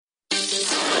And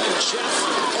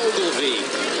Jeff Ogilvy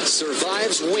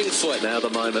survives Wingfoot. Now the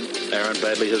moment Aaron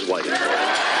Badley has waited for.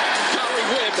 Gary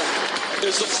Webb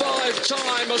is the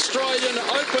 5-time Australian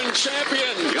Open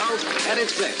champion. Golf at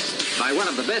its best by one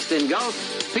of the best in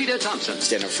golf, Peter Thompson.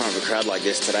 Stand in front of a crowd like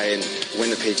this today and win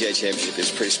the PGA Championship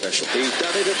is pretty special. He's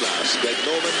done it at last. Greg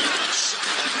Norman.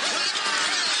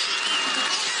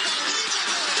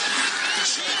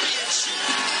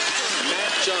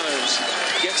 Matt Jones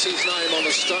gets his name on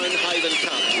the Stonehaven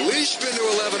Cup. Leishman to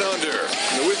 11 under.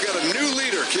 Now we've got a new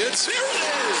leader, kids. There it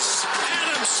is!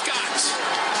 Adam Scott,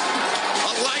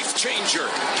 a life changer.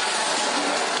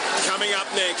 Coming up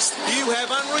next, you have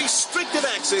unrestricted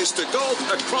access to golf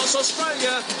across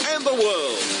Australia and the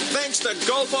world. Thanks to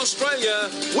Golf Australia,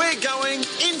 we're going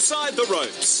inside the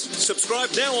ropes. Subscribe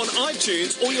now on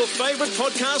iTunes or your favourite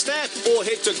podcast app, or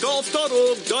head to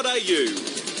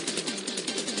golf.org.au.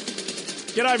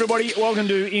 G'day, everybody. Welcome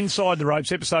to Inside the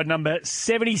Ropes, episode number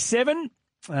 77.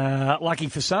 Lucky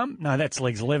for some. No, that's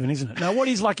legs 11, isn't it? No, what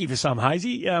is lucky for some,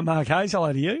 Hazy? Mark Hayes,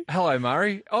 hello to you. Hello,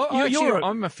 Murray.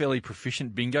 I'm a fairly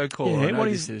proficient bingo caller. Yeah,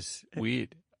 this is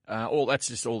weird. That's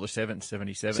just all the sevens,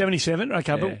 77. 77,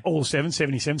 okay, Yeah. but all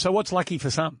 77. So what's lucky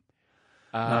for some?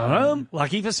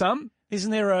 Lucky for some?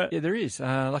 Isn't there a... Yeah, there is.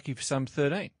 Lucky for some,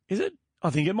 13. Is it? I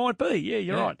think it might be. Yeah,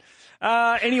 you're right.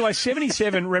 Anyway,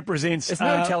 77 represents... There's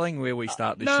no telling where we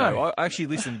start this show. I actually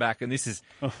listened back, and this is,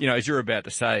 as you're about to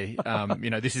say,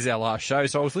 this is our last show.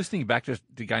 So I was listening back to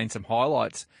gain some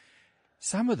highlights.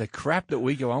 Some of the crap that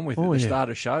we go on with at the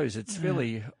start of shows, it's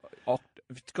really...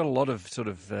 It's got a lot of sort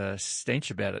of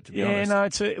stench about it, to be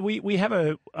honest. Yeah, no, we have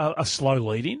a slow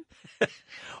lead in.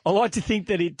 I like to think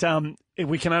that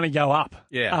we can only go up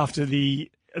after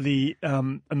the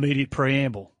immediate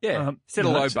preamble. Yeah, set a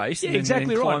low base. Yeah,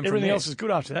 exactly right. Everything else is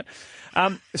good after that.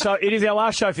 So it is our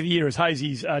last show for the year, as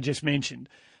Hazy's just mentioned.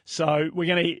 So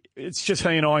it's just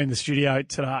he and I in the studio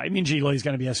today. Minjee Lee's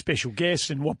going to be our special guest,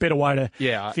 and what better way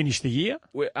to finish the year?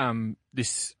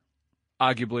 This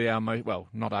arguably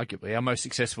our most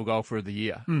successful golfer of the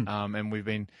year. And we've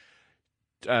been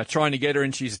trying to get her,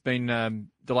 and she's been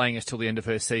delaying us till the end of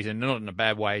her season. Not in a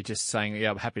bad way, just saying,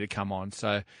 I'm happy to come on.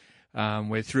 So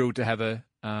we're thrilled to have her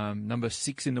number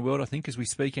 6 in the world, I think, as we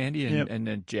speak, Andy,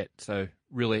 and Jet. So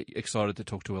really excited to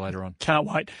talk to her later on. Can't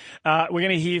wait. We're going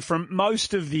to hear from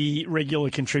most of the regular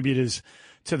contributors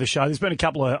to the show. There's been a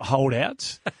couple of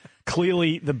holdouts.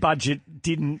 Clearly, the budget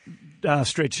didn't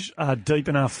stretch deep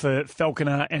enough for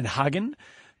Falconer and Huggan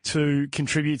to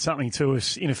contribute something to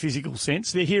us in a physical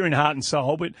sense. They're here in heart and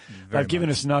soul, but they've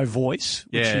given us no voice,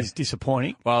 which is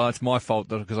disappointing. Well, it's my fault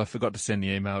because I forgot to send the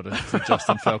email to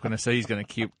Justin Falconer, so he's going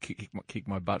to kick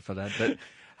my butt for that. But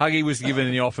Huggy was given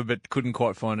the offer but couldn't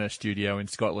quite find a studio in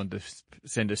Scotland to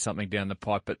send us something down the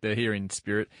pipe, but they're here in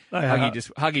spirit.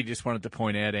 Huggy just wanted to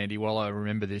point out, Andy, while I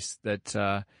remember this,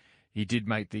 that he did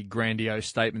make the grandiose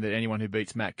statement that anyone who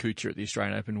beats Matt Kuchar at the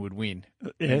Australian Open would win.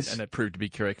 Yes. And that proved to be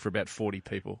correct for about 40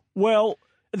 people. Well,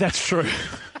 that's true.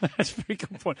 That's a very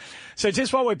good point. So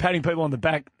just while we're patting people on the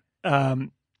back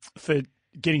for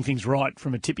getting things right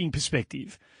from a tipping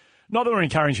perspective, not that we're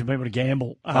encouraging people to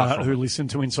gamble who listen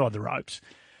to Inside the Ropes,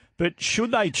 but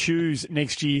should they choose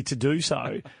next year to do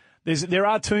so, there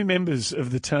are 2 members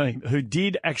of the team who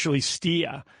did actually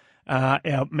steer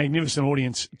our magnificent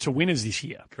audience to winners this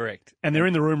year. Correct. And they're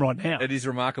in the room right now. It is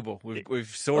remarkable. We've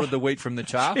sorted the wheat from the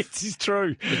chaff. This is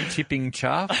true. The tipping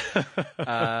chaff.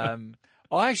 I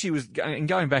actually was, and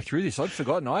going back through this, I'd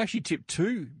forgotten, I actually tipped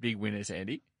 2 big winners,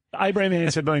 Andy. Abraham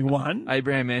Answer being one.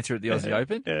 Abraham Answer at the Aussie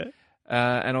Open. Yeah.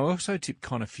 And I also tipped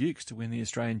Connor Fuchs to win the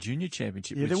Australian Junior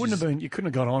Championship. Yeah, there wouldn't have been. You couldn't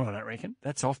have got on, I don't reckon.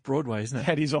 That's off Broadway, isn't it?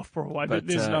 That is off Broadway, but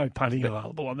there's no punting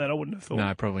available on that. I wouldn't have thought.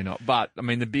 No, probably not. But I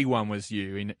mean, the big one was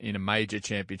you in a major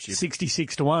championship.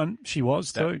 66-1, she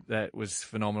was too. That was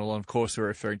phenomenal. And of course, we're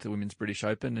referring to the Women's British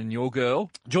Open and your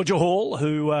girl, Georgia Hall,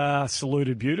 who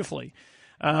saluted beautifully,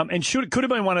 and could have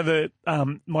been one of the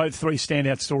my 3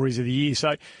 standout stories of the year.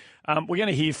 So. We're going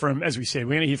to hear from, as we said,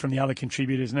 we're going to hear from the other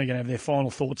contributors, and they're going to have their final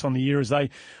thoughts on the year as they,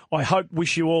 I hope,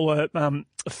 wish you all a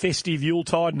festive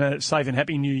Yuletide and a safe and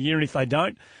happy New Year. And if they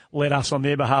don't, let us on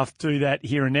their behalf do that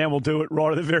here and now. We'll do it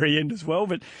right at the very end as well.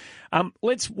 But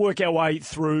let's work our way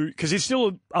through, because there's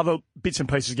still other bits and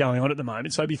pieces going on at the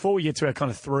moment. So before we get to our kind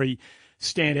of 3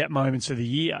 standout moments of the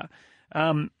year,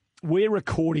 we're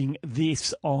recording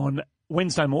this on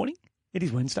Wednesday morning. It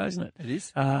is Wednesday, isn't it? It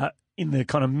is. In the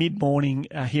kind of mid-morning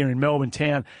here in Melbourne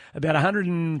town, about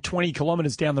 120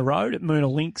 kilometres down the road at Moona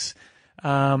Links.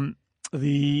 The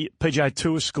PGA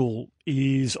Tour School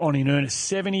is on in earnest.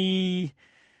 70,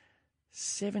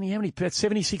 how many? About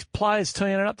 76 players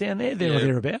teeing it up down there, or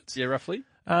thereabouts. Yeah, roughly.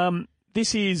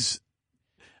 This is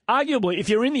arguably, if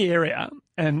you're in the area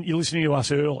and you're listening to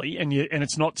us early and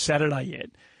it's not Saturday yet,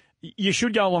 you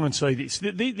should go along and see this.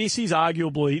 This is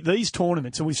arguably, these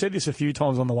tournaments, and we've said this a few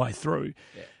times on the way through,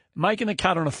 making the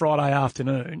cut on a Friday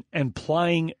afternoon and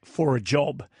playing for a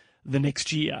job the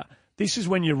next year, this is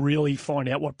when you really find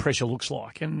out what pressure looks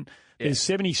like. And there's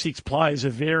 76 players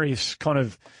of various kind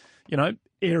of,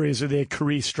 areas of their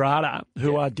career strata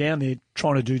who are down there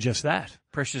trying to do just that.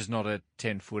 Pressure's not a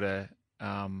 10-footer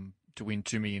to win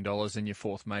 $2 million in your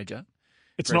fourth major.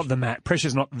 It's not the match.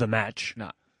 Pressure's not the match.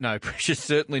 No, pressure's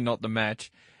certainly not the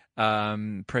match.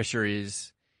 Pressure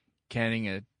is canning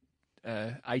a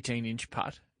 18-inch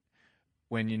putt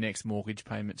when your next mortgage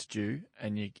payment's due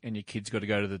and your kid's got to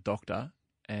go to the doctor.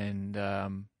 And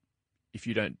if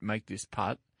you don't make this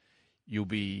putt, you'll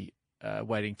be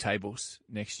waiting tables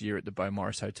next year at the Beau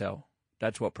Morris Hotel.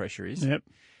 That's what pressure is. Yep.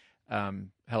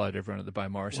 Hello to everyone at the Beau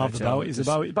Morris Love Hotel. Is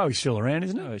the Bowie's still around,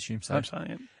 isn't it? I assume so. I'm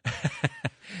saying,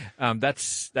 yeah.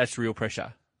 That's real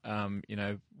pressure.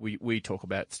 We talk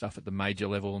about stuff at the major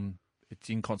level and it's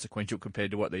inconsequential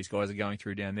compared to what these guys are going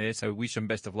through down there. So wish them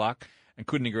best of luck and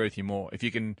couldn't agree with you more. If you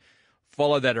can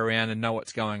follow that around and know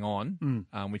what's going on,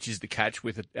 which is the catch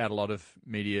without a lot of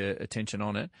media attention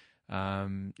on it,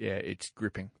 it's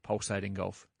gripping, pulsating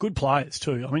golf. Good players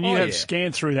too. I mean, you have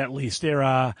scanned through that list. There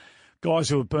are guys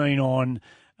who have been on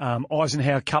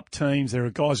Eisenhower Cup teams. There are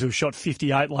guys who have shot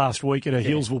 58 last week at a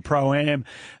Hillsville Pro-Am.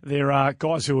 There are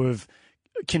guys who have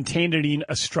contended in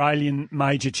Australian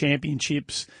major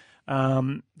championships.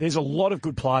 There's a lot of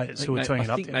good players who are teeing it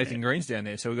up. I think Nathan Green's down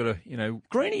there, so we've got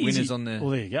winners on the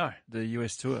there you go. The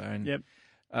US tour, and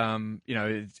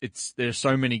there's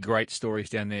so many great stories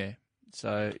down there.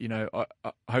 So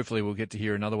hopefully we'll get to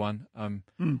hear another one.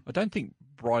 I don't think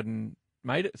Bryden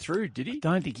made it through, did he? I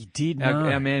don't think he did.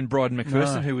 Our man Bryden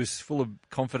McPherson, who was full of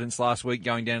confidence last week,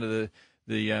 going down to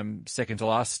the second to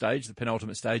last stage, the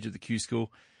penultimate stage of the Q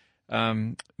School.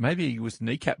 Maybe he was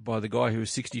kneecapped by the guy who was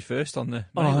 61st on the.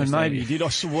 Maybe he did. I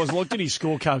looked at his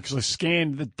scorecard because I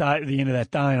scanned the day at the end of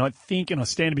that day, and I think, and I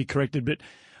stand to be corrected, but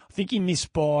I think he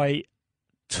missed by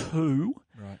 2.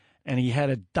 Right. And he had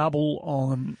a double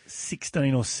on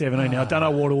 16 or 17. Now, I don't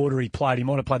know what order he played. He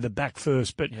might have played the back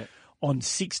first, but on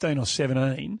 16 or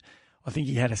 17, I think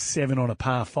he had a 7 on a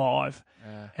par 5.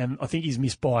 And I think he's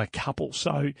missed by a couple.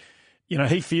 So,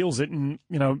 he feels it, and,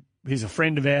 he's a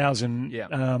friend of ours, and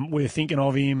we're thinking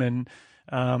of him, and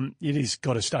it has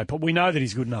got to stay. But we know that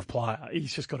he's a good enough player.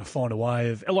 He's just got to find a way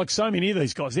of, like so many of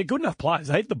these guys, they're good enough players.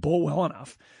 They hit the ball well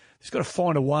enough. He's got to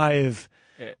find a way of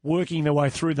working their way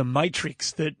through the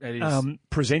matrix that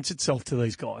presents itself to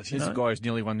these guys. He's a guy who's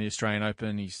nearly won the Australian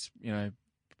Open. He's,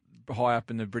 high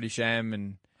up in the British Am.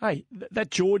 And hey,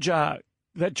 that Georgia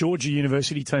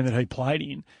University team that he played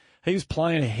in, he was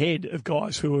playing ahead of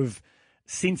guys who have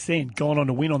since then gone on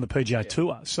to win on the PGA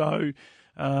Tour. So,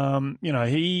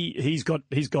 he's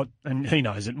got, and he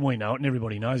knows it, and we know it, and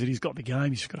everybody knows it. He's got the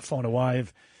game. He's just got to find a way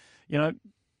of,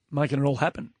 making it all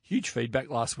happen. Huge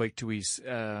feedback last week to his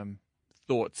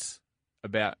thoughts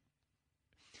about,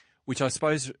 which I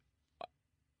suppose,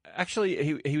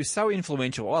 actually, he was so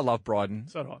influential. I love Bryden.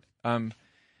 So do I.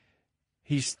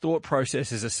 His thought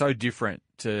processes are so different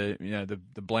to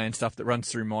the bland stuff that runs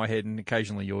through my head and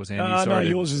occasionally yours, Andy.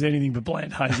 Yours is anything but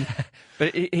bland, Hazy.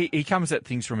 But he comes at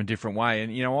things from a different way,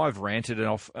 and I've ranted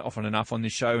often enough on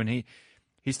this show, and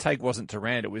his take wasn't to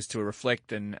rant; it was to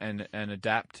reflect and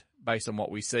adapt based on what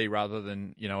we see, rather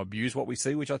than abuse what we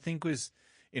see, which I think was,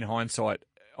 in hindsight,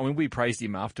 I mean, we praised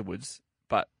him afterwards,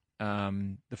 but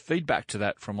the feedback to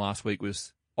that from last week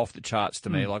was off the charts to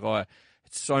me. Like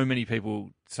so many people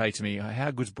say to me,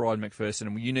 how good's Bryden McPherson?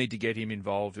 And you need to get him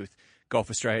involved with Golf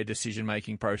Australia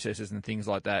decision-making processes and things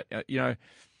like that.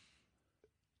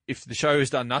 If the show has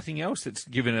done nothing else, it's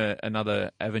given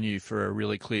another avenue for a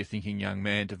really clear-thinking young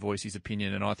man to voice his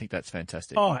opinion, and I think that's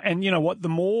fantastic. Oh, and you know what? The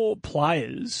more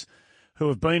players who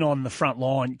have been on the front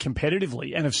line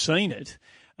competitively and have seen it,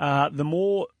 the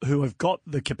more who have got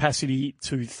the capacity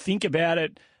to think about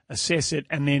it, assess it,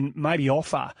 and then maybe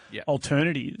offer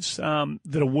alternatives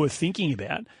that are worth thinking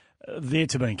about, they're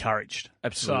to be encouraged.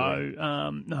 Absolutely.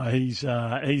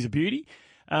 So, he's a beauty.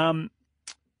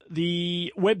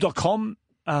 The Web.com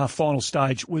final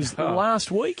stage was last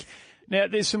week. Now,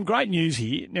 there's some great news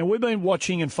here. Now, we've been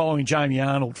watching and following Jamie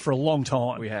Arnold for a long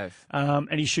time. We have.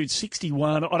 And he shoots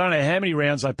 61. I don't know how many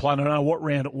rounds they played. I don't know what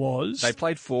round it was. They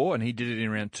played 4, and he did it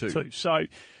in round 2. So,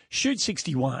 shoot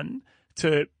 61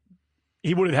 to...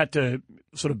 He would have had to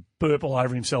sort of burp all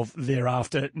over himself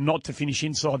thereafter not to finish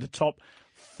inside the top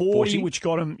 40, which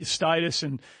got him status,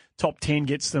 and top 10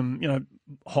 gets them,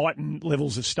 heightened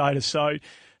levels of status. So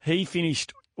he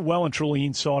finished well and truly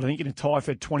inside, I think, in a tie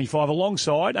for 25,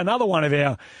 alongside another one of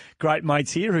our great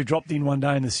mates here who dropped in one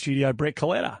day in the studio, Brett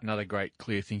Coletta. Another great,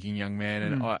 clear-thinking young man.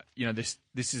 And,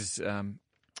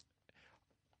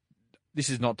 this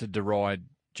is not to deride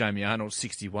Jamie Arnold's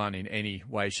 61 in any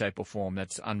way, shape or form.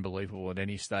 That's unbelievable at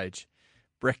any stage.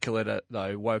 Brett Coletta,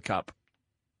 though, woke up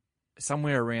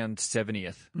somewhere around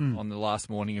 70th on the last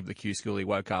morning of the Q School. He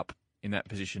woke up in that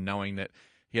position knowing that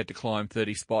he had to climb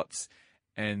 30 spots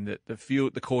and that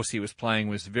the course he was playing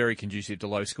was very conducive to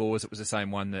low scores. It was the same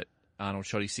one that Arnold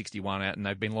shot his 61 at, and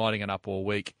they've been lighting it up all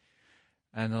week.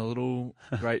 And the little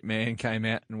great man came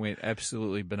out and went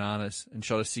absolutely bananas and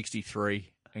shot a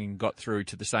 63 and got through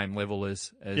to the same level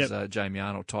as Jamie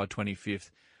Arnold, tied 25th.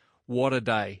 What a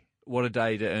day. What a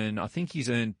day to earn. I think he's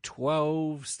earned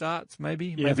 12 starts, maybe.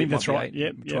 Yeah, maybe I think that's right.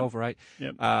 12 or 8.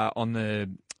 Yep. On the...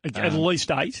 At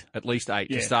least 8. At least 8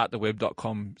 to start the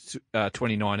Web.com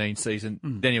 2019 season.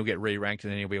 Then he'll get re-ranked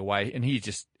and then he'll be away. And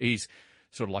he's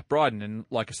sort of like Bryden and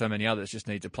like so many others, just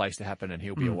needs a place to happen and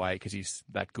he'll be away because he's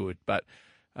that good. But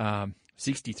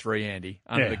 63, Andy,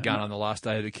 under the gun on the last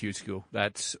day of the Q School.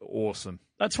 That's awesome.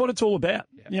 That's what it's all about.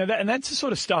 Yeah. And that's the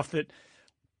sort of stuff that,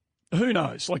 who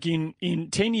knows, like in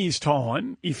 10 years'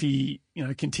 time, if he,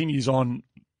 continues on,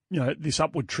 this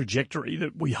upward trajectory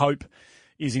that we hope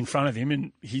is in front of him,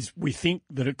 and we think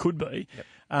that it could be,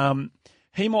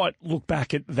 he might look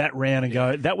back at that round and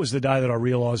go, that was the day that I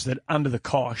realised that under the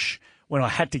cosh, when I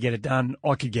had to get it done,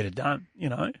 I could get it done,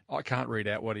 I can't read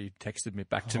out what he texted me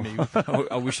back to me.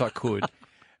 I wish I could.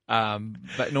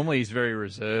 But normally he's very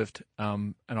reserved,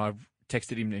 and I've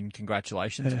texted him in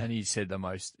congratulations, and he said the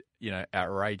most,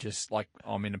 outrageous, like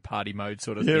I'm in a party mode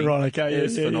sort of thing. Yeah, right, okay.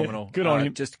 It's phenomenal. Good on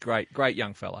him. Just great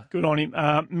young fella. Good on him.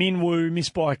 Min Woo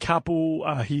missed by a couple.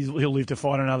 He'll live to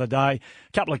fight another day.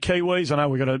 A couple of Kiwis. I know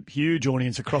we've got a huge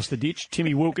audience across the ditch.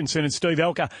 Timmy Wilkinson and Steve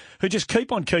Elker, who just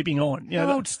keep on keeping on.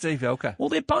 How old's Steve Elker? Well,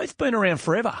 they've both been around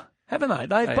forever, haven't they?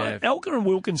 Elker and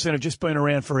Wilkinson have just been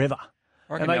around forever.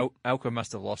 I reckon Elker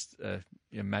must have lost a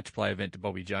match play event to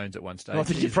Bobby Jones at one stage. I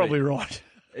think you're probably right.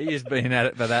 He has been at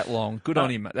it for that long. Good on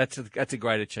him. That's a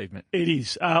great achievement. It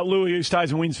is. Louis who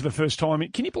stays and wins for the first time.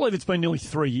 Can you believe it's been nearly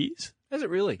 3 years? Has it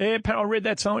really? Yeah, I read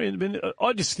that somewhere.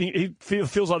 I just think he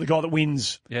feels like the guy that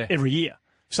wins every year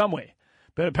somewhere.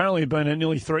 But apparently it's been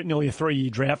nearly a 3-year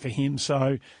drought for him.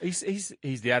 So he's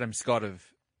the Adam Scott of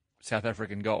South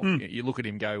African golf. You look at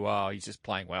him, go, wow, he's just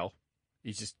playing well.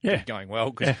 He's just going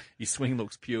well because his swing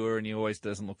looks pure and he always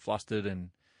doesn't look flustered and.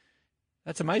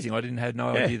 That's amazing. I had no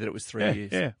idea that it was 3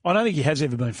 years. Yeah, I don't think he has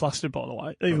ever been flustered, by the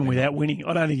way, even probably without winning.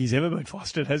 I don't think he's ever been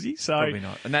flustered, has he? So probably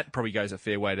not. And that probably goes a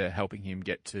fair way to helping him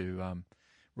get to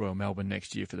Royal Melbourne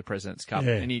next year for the President's Cup.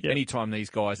 Any time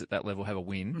these guys at that level have a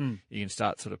win, you can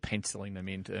start sort of penciling them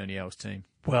into Ernie Els' team.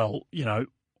 Well, you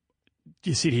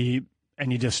sit here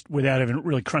and you just, without even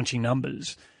really crunching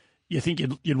numbers, you think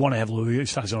you'd want to have Louis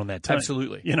Oosthuizen on that team.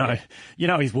 Absolutely.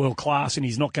 He's world class and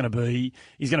he's not going to be,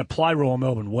 he's going to play Royal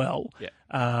Melbourne well.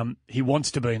 Yeah. He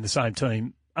wants to be in the same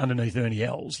team underneath Ernie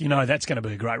Els. That's going to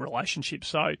be a great relationship.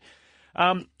 So,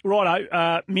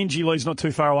 righto, Minjee Lee's not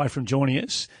too far away from joining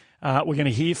us. We're going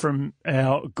to hear from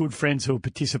our good friends who have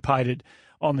participated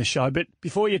on the show. But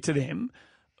before you get to them,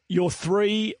 our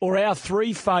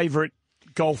three favourite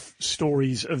golf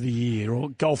stories of the year or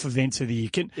golf events of the year.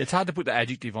 It's hard to put the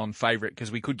adjective on favourite because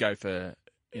we could go for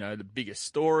the biggest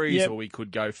stories, or we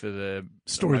could go for the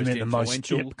stories most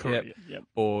influential, yep.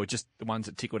 or just the ones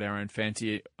that tickled our own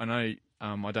fancy. I know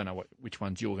I don't know which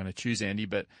ones you're going to choose, Andy,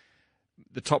 but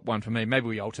the top one for me. Maybe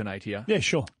we alternate here. Yeah,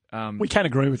 sure. We can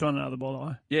agree with one another, by the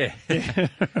way. Yeah.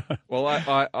 Well,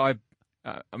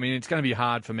 I mean, it's going to be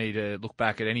hard for me to look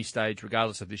back at any stage,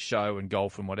 regardless of this show and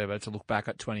golf and whatever, to look back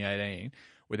at 2018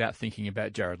 without thinking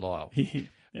about Jared Lyle. Yep.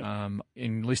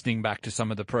 In listening back to some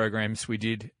of the programs we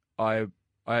did, I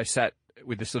sat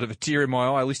with a sort of a tear in my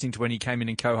eye listening to when he came in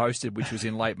and co-hosted, which was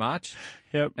in late March.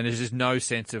 Yep. And there's just no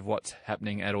sense of what's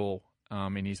happening at all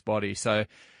in his body. So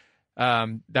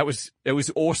it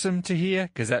was awesome to hear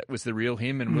because that was the real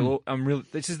him. And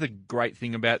this is the great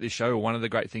thing about this show, or one of the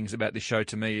great things about this show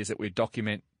to me, is that we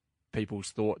document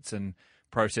people's thoughts and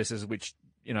processes, which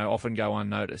often go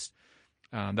unnoticed.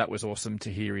 That was awesome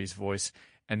to hear his voice.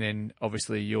 And then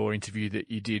obviously your interview that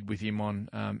you did with him on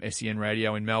SEN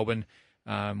Radio in Melbourne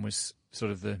was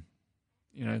sort of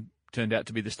turned out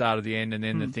to be the start of the end. And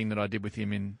then the thing that I did with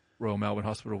him in Royal Melbourne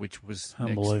Hospital, which was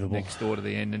unbelievable, next door to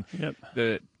the end.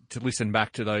 And to listen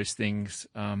back to those things,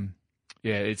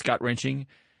 it's gut-wrenching.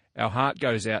 Our heart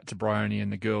goes out to Bryony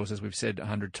and the girls, as we've said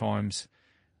 100 times.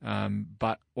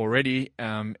 But already,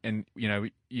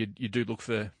 you do look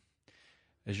for,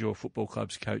 as your football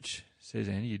club's coach says,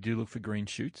 Andy, you do look for green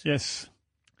shoots. Yes.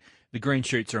 the green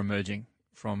shoots are emerging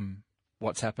from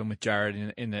what's happened with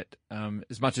Jared in that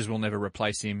as much as we'll never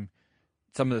replace him,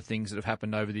 some of the things that have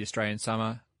happened over the Australian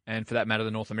summer and for that matter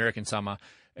the North American summer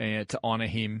to honour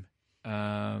him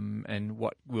and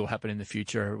what will happen in the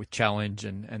future with Challenge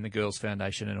and the Girls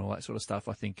Foundation and all that sort of stuff,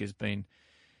 I think has been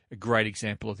a great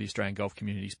example of the Australian golf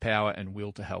community's power and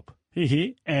will to help.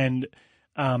 Here, and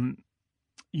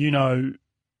you know,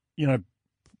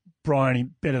 Bryony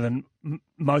better than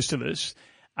most of us,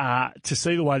 to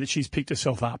see the way that she's picked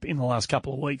herself up in the last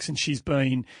couple of weeks, and she's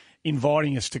been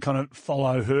inviting us to kind of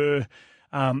follow her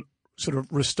sort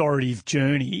of restorative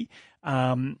journey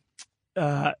on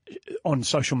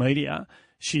social media.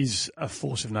 She's a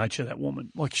force of nature, that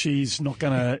woman. Like, she's not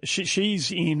going to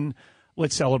she's in,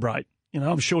 let's celebrate.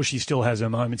 I'm sure she still has her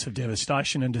moments of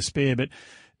devastation and despair, but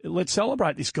let's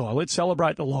celebrate this guy. Let's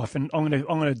celebrate the life. And I'm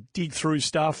going to dig through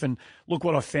stuff and look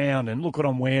what I found and look what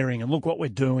I'm wearing and look what we're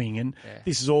doing. And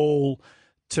this is all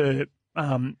to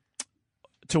honour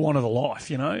the life,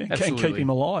 and keep him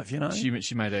alive,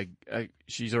 She made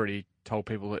she's already told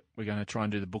people that we're going to try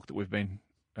and do the book that we've been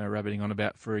rabbiting on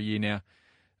about for a year now.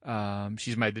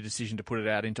 She's made the decision to put it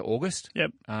out into August.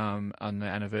 Yep. On the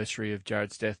anniversary of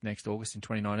Jared's death next August in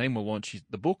 2019, we'll launch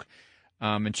the book.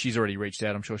 And she's already reached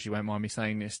out. I'm sure she won't mind me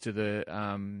saying this to the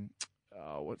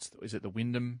is it the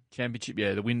Wyndham Championship?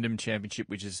 Yeah, the Wyndham Championship,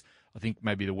 which is I think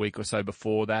maybe the week or so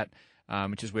before that,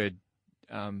 which is where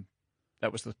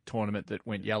that was the tournament that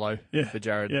went yellow for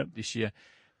Jared this year,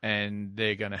 and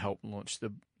they're going to help launch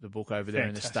the book over there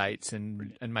in the States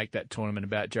and make that tournament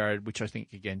about Jared, which I think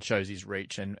again shows his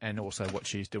reach and also what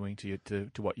she's doing to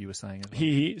what you were saying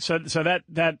as well. So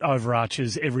that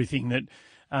overarches everything that.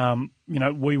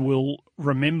 We will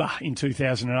remember in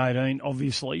 2018,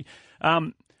 obviously,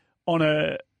 on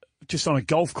a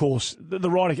golf course. The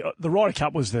Ryder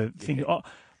Cup was the thing.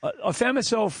 I found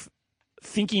myself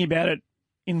thinking about it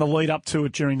in the lead up to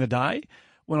it during the day.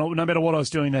 No matter what I was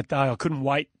doing that day, I couldn't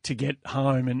wait to get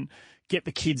home and get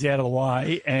the kids out of the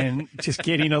way and just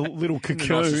get in a little cocoon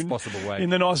in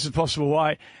the nicest possible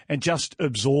way and just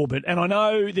absorb it. And I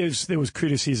know there was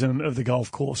criticism of the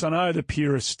golf course. I know the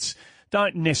purists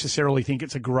don't necessarily think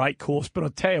it's a great course, but I'll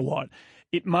tell you what,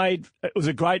 it was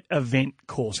a great event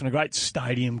course and a great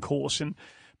stadium course, and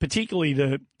particularly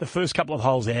the first couple of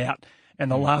holes out and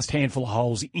the last handful of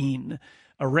holes in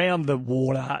around the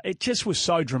water. It just was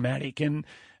so dramatic, and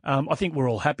I think we're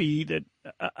all happy that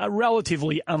a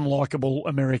relatively unlikable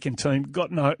American team got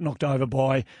knocked over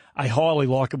by a highly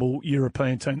likable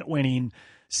European team that went in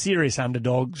serious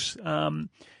underdogs.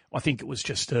 I think it was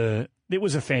just it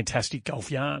was a fantastic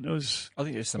golf yarn. I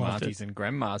think there's some aunties and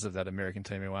grandmas of that American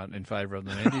team who aren't in favour of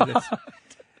them, Andy.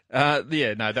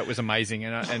 That was amazing,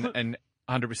 and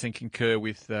 100% concur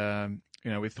with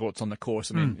with thoughts on the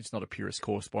course. I mean, it's not a purist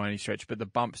course by any stretch, but the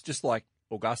bumps, just like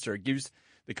Augusta, it gives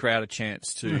the crowd a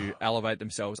chance to elevate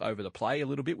themselves over the play a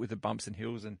little bit with the bumps and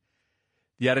hills, and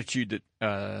the attitude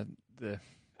that the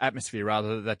atmosphere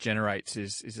rather that generates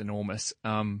is enormous.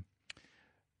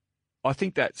 I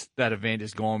think that event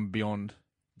has gone beyond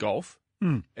golf.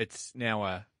 It's now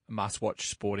a must-watch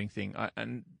sporting thing,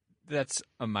 and that's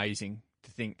amazing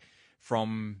to think.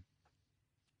 From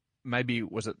maybe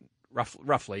was it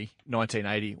roughly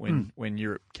 1980 when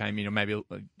Europe came in, or maybe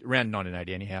around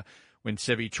 1980 anyhow, when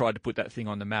Seve tried to put that thing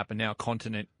on the map, and now a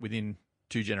continent within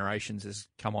 2 generations has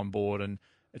come on board, and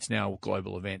it's now a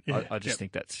global event. I just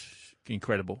think that's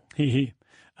incredible.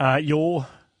 Your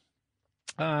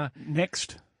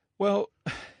next. Well,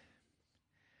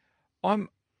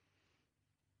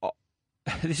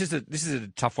 this is a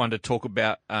tough one to talk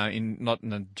about not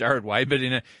in a Jared way, but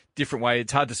in a different way.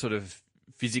 It's hard to sort of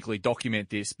physically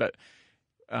document this, but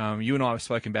you and I have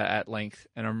spoken about at length,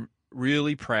 and I'm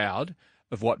really proud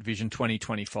of what Vision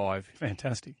 2025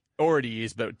 fantastic already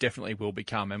is, but definitely will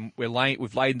become. And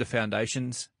we've laid the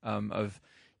foundations of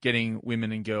getting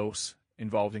women and girls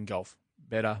involved in golf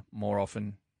better, more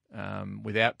often,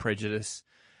 without prejudice.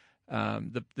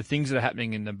 The things that are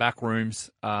happening in the back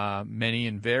rooms are many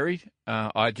and varied.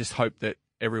 I just hope that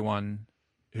everyone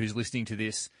who's listening to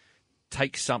this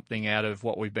takes something out of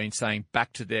what we've been saying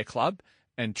back to their club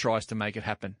and tries to make it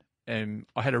happen. And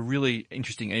I had a really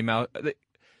interesting email.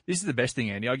 This is the best thing,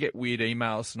 Andy. I get weird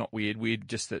emails, not weird,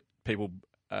 just that people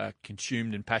are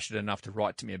consumed and passionate enough to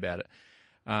write to me about it.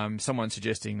 Someone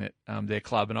suggesting that their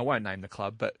club, and I won't name the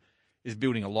club, but is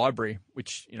building a library,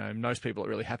 which most people are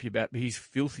really happy about, but he's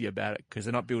filthy about it because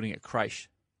they're not building a creche.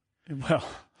 Well,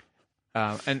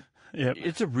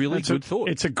 it's a really good thought.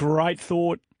 It's a great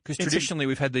thought. Because traditionally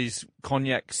we've had these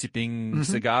cognac-sipping,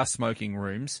 cigar-smoking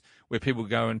rooms where people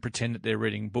go and pretend that they're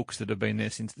reading books that have been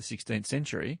there since the 16th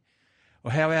century.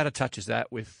 Well, how out of touch is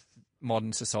that with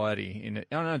modern society.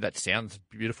 I know that sounds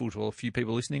beautiful to a few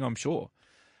people listening, I'm sure,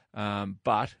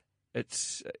 but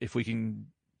it's if we can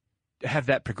have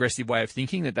that progressive way of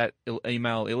thinking that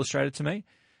email illustrated to me,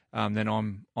 then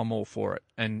I'm all for it.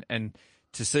 And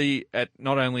to see at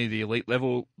not only the elite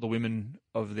level, the women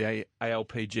of the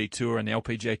ALPG Tour and the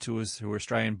LPGA Tours who are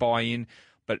Australian buy in,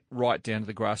 but right down to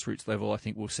the grassroots level, I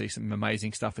think we'll see some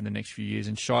amazing stuff in the next few years.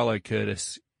 And Shiloh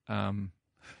Curtis,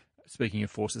 speaking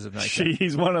of forces of nature. She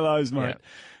is one of those, mate.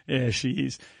 Yeah, she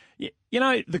is. You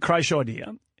know, the Creche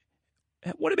idea,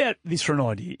 what about this for an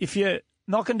idea? If you're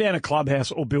knocking down a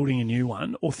clubhouse or building a new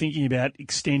one or thinking about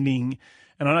extending,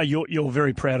 and I know you're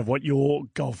very proud of what your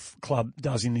golf club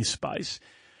does in this space,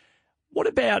 what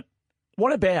about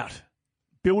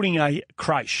building a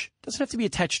creche? Doesn't have to be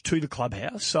attached to the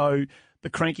clubhouse, so the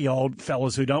cranky old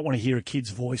fellas who don't want to hear a kid's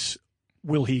voice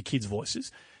will hear kids'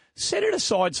 voices. Set it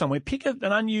aside somewhere. Pick an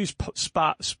unused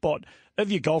spot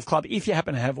of your golf club, if you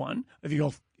happen to have one, of your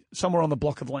golf somewhere on the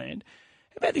block of land.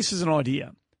 How about this as an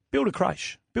idea? Build a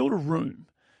creche. Build a room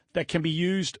that can be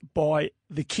used by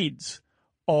the kids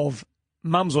of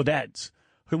mums or dads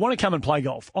who want to come and play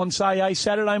golf on, say, a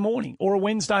Saturday morning or a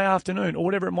Wednesday afternoon or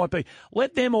whatever it might be.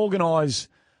 Let them organise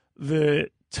the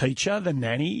teacher, the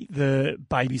nanny, the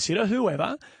babysitter,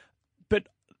 whoever, but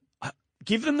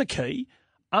give them the key,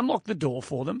 unlock the door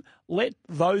for them, let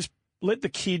the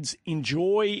kids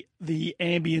enjoy the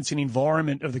ambience and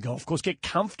environment of the golf course, get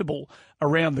comfortable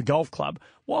around the golf club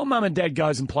while mum and dad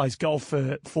goes and plays golf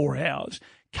for 4 hours,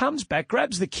 comes back,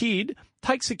 grabs the kid,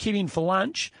 takes the kid in for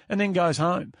lunch and then goes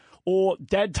home. Or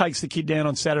dad takes the kid down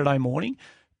on Saturday morning,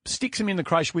 sticks him in the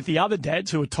creche with the other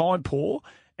dads who are time poor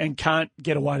and can't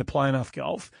get away to play enough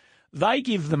golf. They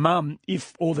give the mum,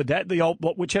 or the dad,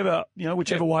 whichever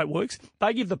way it works,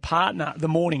 they give the partner the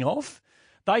morning off.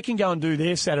 They can go and do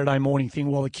their Saturday morning thing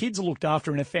while the kids are looked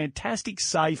after in a fantastic,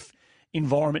 safe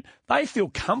environment. They feel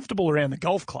comfortable around the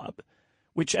golf club,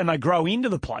 and they grow into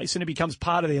the place and it becomes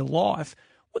part of their life.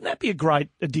 Wouldn't that be a great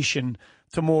addition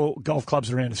to more golf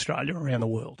clubs around Australia, around the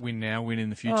world? Win now, win in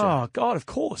the future. Oh, God, of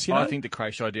course. I think the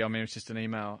creche idea, it's just an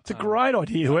email. It's a great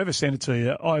idea. Whoever sent it to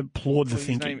you, I applaud the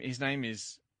thinking. His name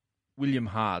is William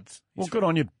Hards. Well, good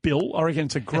on you, Bill. I reckon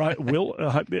it's a great, Will.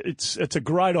 It's a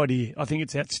great idea. I think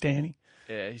it's outstanding.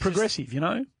 Yeah, progressive,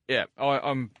 Yeah,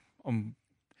 I'm.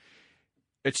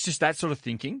 It's just that sort of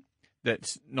thinking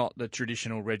that's not the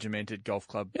traditional regimented golf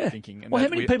club thinking. And well, how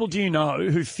many people do you know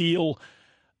who feel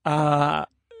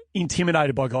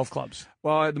intimidated by golf clubs?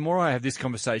 Well, the more I have this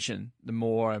conversation, the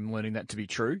more I'm learning that to be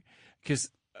true.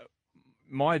 Because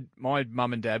my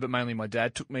mum and dad, but mainly my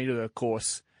dad, took me to the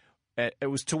course. It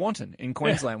was Tewantin in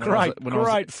Queensland.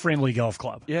 Great friendly golf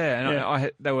club. Yeah,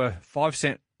 and they were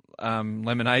 5-cent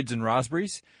lemonades and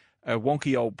raspberries, a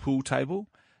wonky old pool table.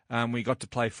 We got to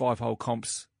play 5-hole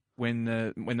comps when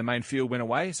the main field went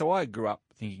away. So I grew up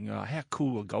thinking, how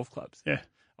cool are golf clubs? Yeah,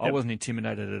 I wasn't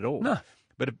intimidated at all. No,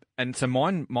 so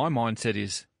my mindset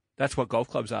is that's what golf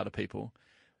clubs are to people.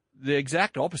 The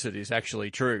exact opposite is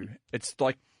actually true. It's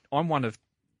like I'm one of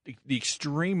the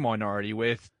extreme minority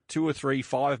where 2 or 3,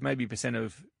 5 maybe %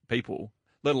 of people,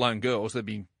 let alone girls, that'd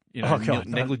be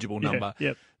negligible number,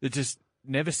 that just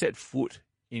never set foot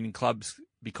in clubs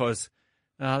because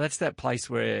that's that place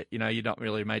where you're not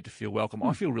really made to feel welcome.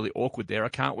 I feel really awkward there. I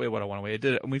can't wear what I want to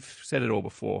wear. And we've said it all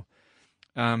before.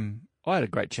 I had a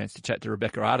great chance to chat to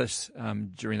Rebecca Artis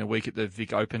during the week at the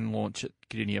Vic Open launch at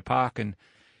Cardinia Park, and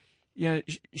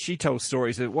she tells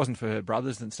stories that it wasn't for her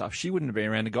brothers and stuff, she wouldn't have been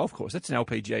around a golf course. That's an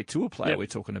LPGA Tour player we're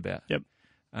talking about. Yep.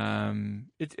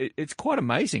 It's quite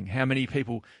amazing how many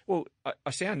people. Well,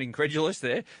 I sound incredulous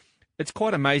there. It's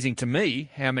quite amazing to me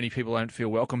how many people don't feel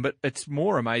welcome, but it's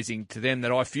more amazing to them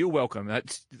that I feel welcome.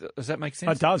 Does that make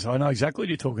sense? It does. I know exactly what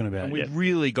you're talking about. And we've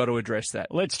really got to address that.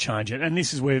 Let's change it. And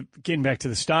this is where, getting back to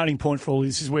the starting point for all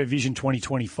this, is where Vision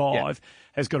 2025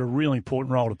 has got a really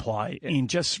important role to play in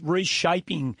just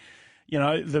reshaping,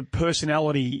 the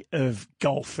personality of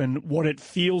golf and what it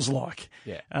feels like.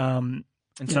 Yeah.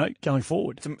 Going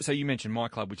forward. So you mentioned my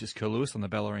club, which is Curlewis on the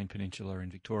Bellarine Peninsula in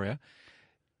Victoria.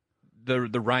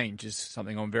 The range is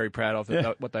something I'm very proud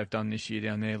of. What they've done this year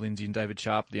down there, Lindsay and David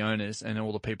Sharp, the owners, and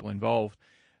all the people involved.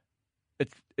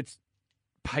 It's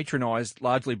patronised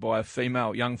largely by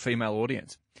a young female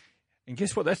audience. And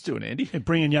guess what that's doing, Andy? They're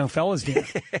bringing young fellas down.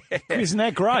 Isn't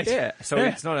that great? Yeah. So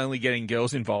it's not only getting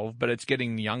girls involved, but it's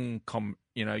getting young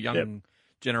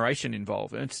generation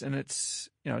involved. And it's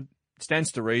it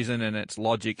stands to reason, and it's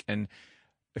logic. And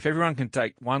if everyone can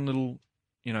take one little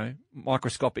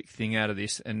microscopic thing out of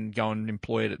this and go and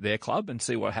employ it at their club and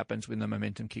see what happens when the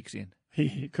momentum kicks in.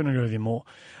 Couldn't agree with you more.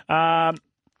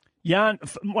 Jan,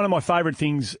 one of my favourite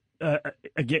things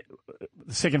again,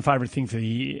 the second favourite thing for the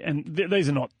year, and these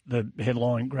are not the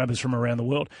headline grabbers from around the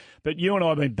world, but you and I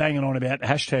have been banging on about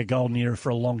hashtag Golden Era for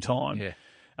a long time.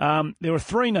 Yeah. There were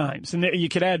three names, and you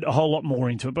could add a whole lot more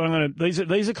into it, but these are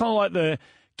kind of like the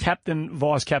captain,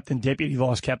 vice captain, deputy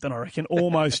vice captain, I reckon,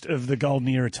 almost of the Golden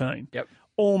Era team. Yep.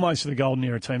 Almost of the Golden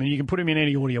Era team, and you can put them in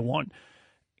any order you want.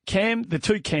 The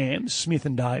two Cams, Smith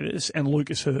and Davis, and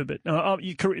Lucas Herbert. Now,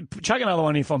 you chuck another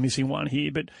one if I'm missing one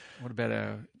here, but what about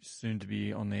our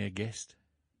soon-to-be on-air guest?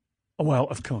 Well,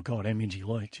 of course, God, Minji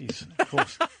Lee, jeez, of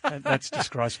course, that's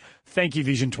disgraceful. Thank you,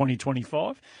 Vision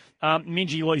 2025.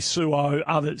 Minji Lee, Suo,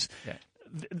 others. Yeah.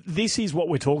 This is what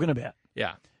we're talking about.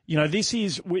 Yeah. This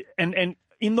is and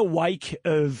in the wake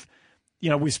of.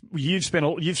 You've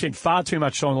spent far too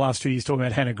much time in the last 2 years talking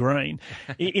about Hannah Green.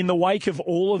 In the wake of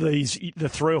all of these, the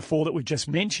three or four that we've just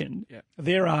mentioned,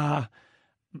 there are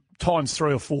times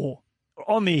three or four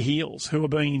on their heels who are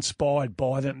being inspired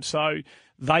by them. So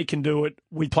they can do it.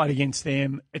 We played against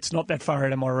them. It's not that far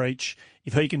out of my reach.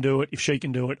 If he can do it, if she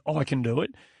can do it, I can do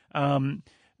it.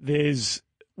 There's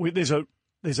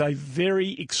a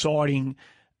very exciting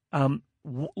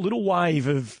little wave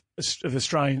of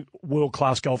Australian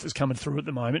world-class golfers coming through at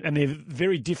the moment, and they're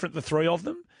very different, the three of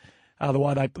them,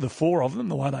 the four of them,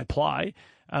 the way they play,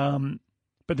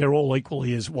 but they're all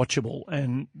equally as watchable,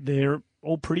 and they're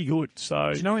all pretty good. So,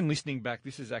 in listening back,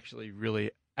 this is actually really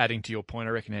adding to your point,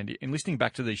 I reckon, Andy. In listening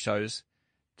back to these shows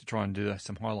to try and do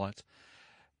some highlights,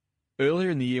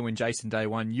 earlier in the year when Jason Day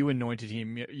won, you anointed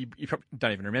him. You probably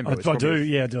don't even remember. I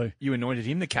do. You anointed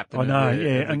him the captain of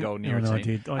the Golden Era team. I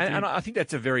did. And I think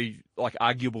that's a very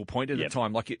arguable point at the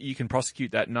time. Like, you can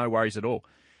prosecute that, no worries at all.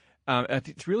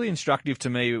 It's really instructive to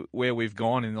me where we've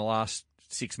gone in the last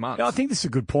 6 months. Yeah, I think this is a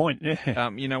good point. Yeah.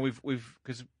 We've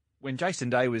because when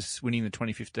Jason Day was winning the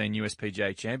 2015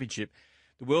 USPGA Championship,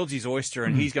 the world's his oyster,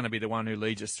 and he's going to be the one who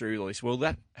leads us through all this. Well,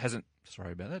 that hasn't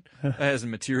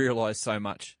materialised so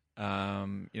much.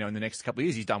 In the next couple of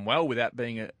years, he's done well without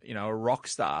being a rock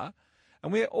star,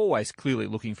 and we're always clearly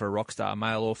looking for a rock star,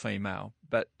 male or female.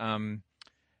 But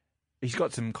he's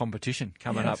got some competition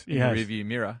coming up in the rearview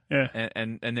mirror,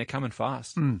 and they're coming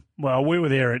fast. Well, we were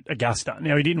there at Augusta.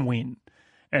 Now, he didn't win,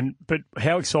 but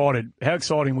how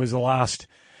exciting was the last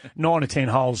 9 or 10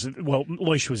 holes? Well,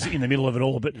 Leash was in the middle of it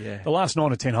all, but the last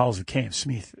 9 or 10 holes of Cam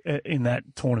Smith in that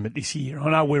tournament this year. I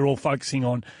know we're all focusing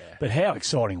on, but how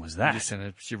exciting was that? You just sent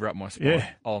a shiver up my spine.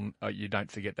 Yeah. You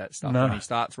don't forget that stuff. No. When he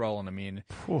starts rolling them in,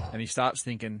 and he starts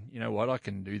thinking, you know what, I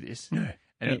can do this. Yeah.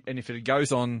 And if it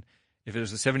goes on, if it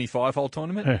was a 75-hole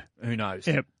tournament, who knows?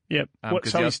 Yep.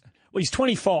 He's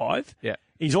 25. Yeah.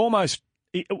 He's almost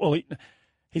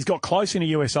he's got close in a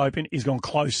US Open. He's gone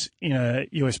close in a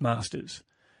US Masters.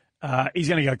 He's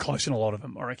going to go close in a lot of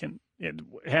them, I reckon. Yeah,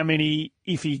 how many,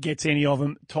 if he gets any of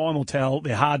them, time will tell.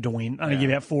 They're hard to win. Only give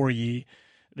out 4 a year.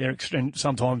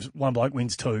 Sometimes one bloke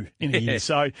wins 2 in a year.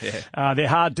 So they're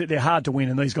hard to win,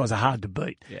 and these guys are hard to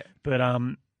beat. Yeah. But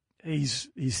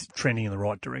he's trending in the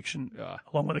right direction,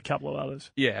 along with a couple of others.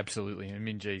 Yeah, absolutely. And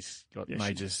Minji's got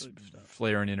majors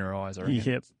flaring in her eyes, I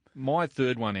reckon. Yep. My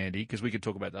third one, Andy, because we could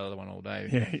talk about the other one all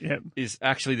day, is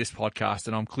actually this podcast,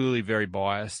 and I'm clearly very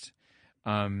biased.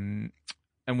 And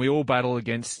we all battle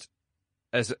against,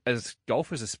 as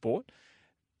golf as a sport,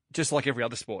 just like every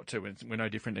other sport too. We're no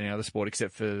different than any other sport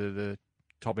except for the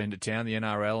top end of town, the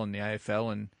NRL and the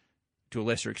AFL, and to a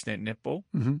lesser extent netball,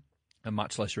 a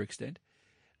much lesser extent,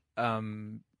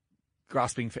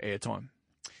 grasping for airtime.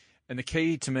 And the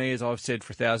key to me, as I've said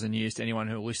for 1,000 years to anyone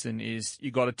who will listen, is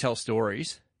you got to tell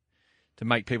stories to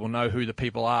make people know who the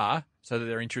people are, so that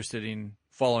they're interested in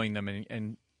following them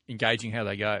and engaging how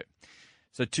they go.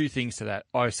 So 2 things to that.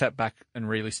 I sat back and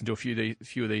re-listened to a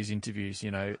few of these interviews.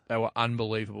 They were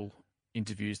unbelievable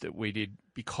interviews that we did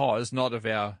because not of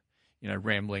our,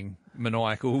 rambling,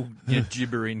 maniacal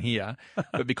gibber in here,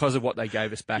 but because of what they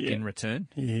gave us back in return.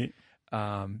 Yeah.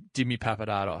 Dimi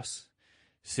Papadopoulos,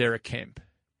 Sarah Kemp,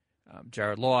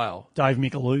 Jared Lyle, Dave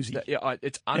Micheluzzi.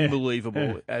 It's unbelievable.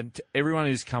 Yeah. And to everyone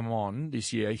who's come on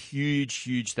this year, a huge,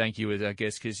 huge thank you as our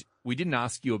guest, because we didn't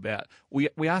ask you about we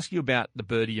asked you about the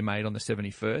birdie you made on the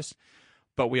 71st,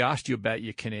 but we asked you about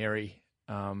your canary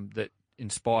that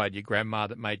inspired your grandma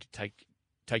that made you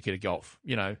take you to golf.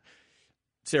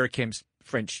 Sarah Kemp's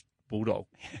French bulldog.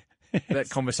 That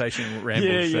conversation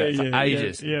rambled for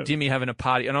ages. Yeah. Dimmy having a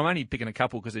party, and I'm only picking a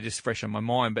couple because they're just fresh on my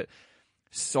mind, but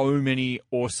so many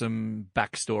awesome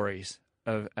backstories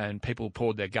and people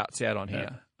poured their guts out on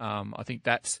here. I think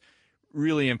that's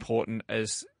really important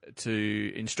as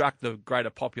to instruct the greater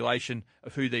population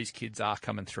of who these kids are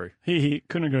coming through. He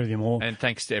couldn't agree with you more. And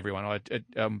thanks to everyone.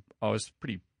 I was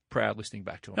pretty proud listening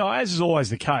back to him. No, as is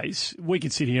always the case, we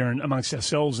could sit here and amongst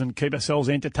ourselves and keep ourselves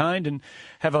entertained and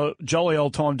have a jolly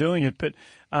old time doing it. But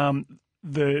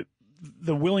the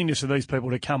willingness of these people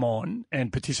to come on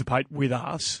and participate with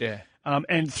us,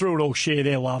 and through it all share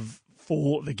their love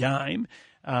for the game,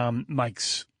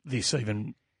 makes this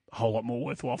even a whole lot more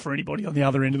worthwhile for anybody on the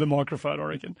other end of the microphone, I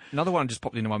reckon. Another one just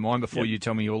popped into my mind before you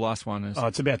tell me your last one. Is... Oh,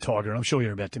 it's about Tiger, and I'm sure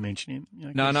you're about to mention him.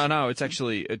 You know, No. It's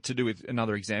actually to do with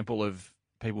another example of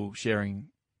people sharing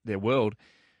their world.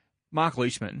 Mark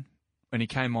Leishman, when he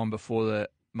came on before the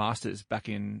Masters back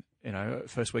in,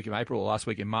 first week of April or last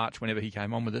week in March, whenever he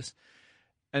came on with us,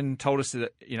 and told us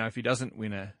that, if he doesn't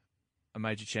win a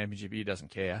major championship, he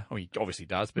doesn't care. Well, he obviously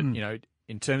does, but,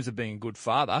 in terms of being a good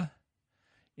father,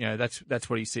 that's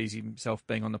what he sees himself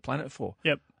being on the planet for.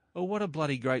 Yep. Well, what a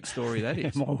bloody great story that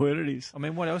is. My word, it is. I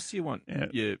mean, what else do you want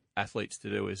your athletes to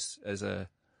do as a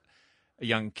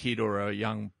young kid or a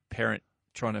young parent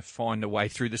trying to find a way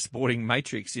through the sporting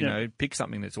matrix, pick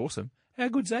something that's awesome. How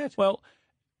good's that? Well,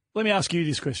 let me ask you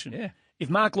this question. Yeah. If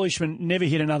Mark Leishman never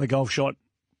hit another golf shot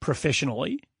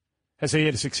professionally, has he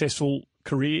had a successful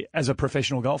career as a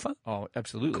professional golfer? Oh,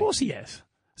 absolutely. Of course he has.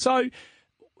 So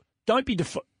don't be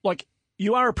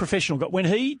you are a professional. When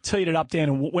he teed it up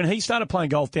when he started playing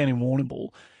golf down in Warrnambool,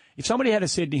 if somebody had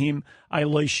said to him, "Hey,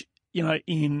 Leish,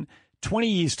 in 20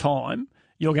 years' time,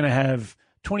 you're going to have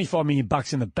 $25 million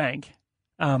in the bank.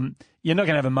 You're not going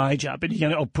to have a major, but I'm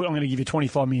going to give you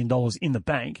 $25 million in the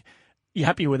bank." You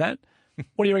happy with that?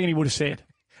 What do you reckon he would have said?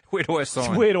 Where do I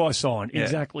sign? Where do I sign? Yeah.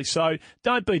 Exactly. So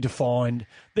don't be defined.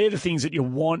 They're the things that you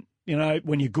want,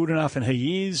 when you're good enough, and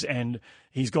he is, and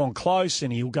he's gone close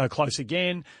and he'll go close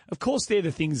again. Of course, they're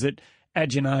the things that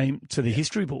add your name to the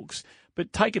history books.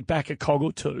 But take it back a cog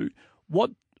or two.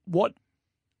 What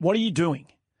are you doing?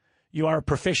 You are a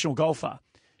professional golfer.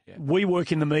 Yeah. We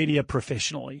work in the media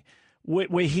professionally.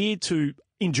 We're here to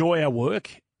enjoy our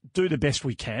work, do the best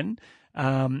we can,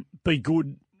 be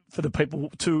good for the people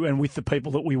to and with the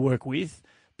people that we work with,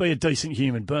 be a decent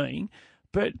human being.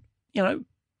 But,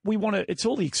 we want to, it's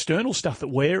all the external stuff that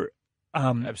we're,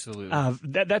 absolutely.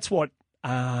 That's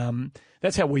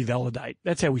how we validate.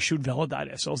 That's how we should validate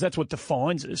ourselves. That's what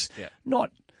defines us,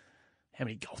 not how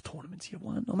many golf tournaments you've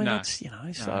won. I mean, that's, so.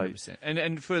 100%.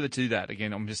 And further to that,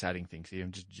 again, I'm just adding things here.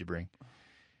 I'm just gibbering.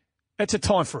 It's a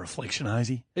time for reflection,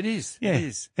 Hazy. It is. Yeah. It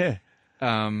is. Yeah.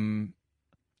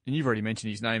 And you've already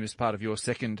mentioned his name as part of your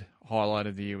second highlight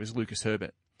of the year was Lucas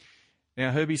Herbert.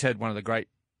 Now, Herbie's had one of the great,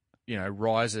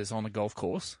 rises on the golf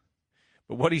course.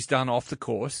 But what he's done off the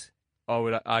course, I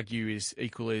would argue, is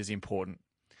equally as important.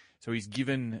 So he's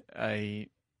given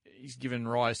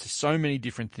rise to so many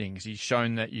different things. He's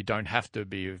shown that you don't have to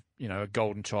be, a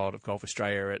golden child of Golf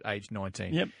Australia at age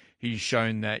 19. Yep. He's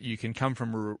shown that you can come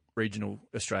from regional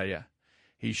Australia.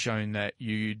 He's shown that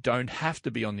you don't have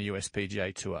to be on the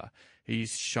USPGA Tour.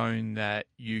 He's shown that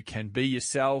you can be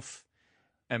yourself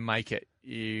and make it.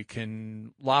 You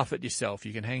can laugh at yourself.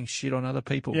 You can hang shit on other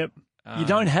people. Yep. You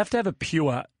don't have to have a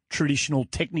pure, traditional,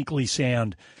 technically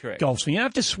sound golf swing. You don't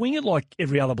have to swing it like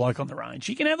every other bloke on the range.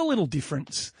 You can have a little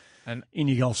difference in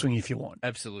your golf swing if you want.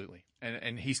 Absolutely.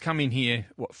 And he's come in here,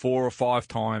 4 or 5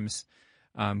 times,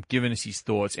 given us his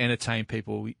thoughts, entertained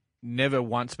people. Never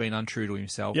once been untrue to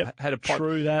himself. Yep. Had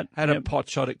a pot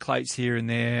shot at Clates here and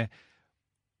there.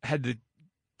 Had the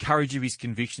courage of his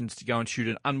convictions to go and shoot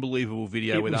an unbelievable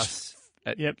video with us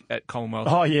at Commonwealth.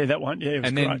 Oh, yeah, that one. Yeah, it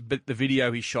was great. But the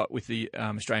video he shot with the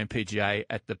Australian PGA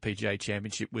at the PGA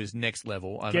Championship was next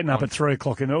level. Getting up at 3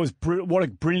 o'clock, and it was what a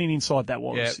brilliant insight that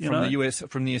was. Yeah,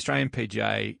 from the Australian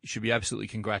PGA, should be absolutely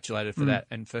congratulated for that,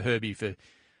 and for Herbie for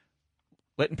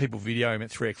letting people video him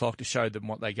at 3 o'clock to show them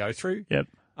what they go through. Yep,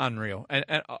 unreal, and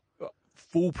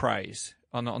full praise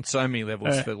on so many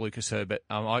levels for Lucas Herbert.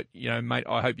 Mate,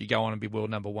 I hope you go on and be world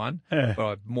number one. But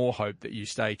I more hope that you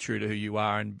stay true to who you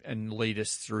are and lead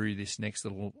us through this next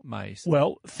little maze.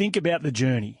 Well, think about the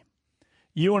journey.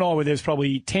 You and I there's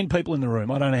probably 10 people in the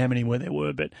room. I don't know how many there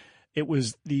were, but it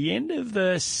was the end of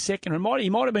the second. He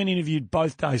might have been interviewed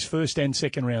both days, first and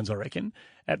second rounds, I reckon,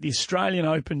 at the Australian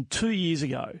Open 2 years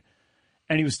ago.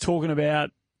 And he was talking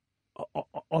about,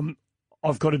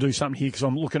 I've got to do something here because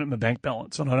I'm looking at my bank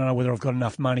balance and I don't know whether I've got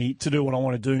enough money to do what I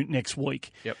want to do next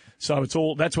week. Yep.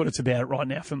 So that's what it's about right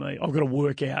now for me. I've got to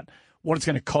work out what it's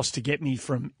going to cost to get me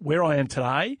from where I am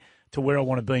today to where I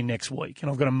want to be next week.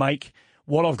 And I've got to make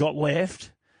what I've got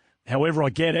left, however I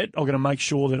get it, I've got to make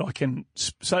sure that I can.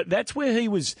 So that's where he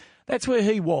was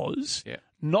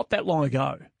not that long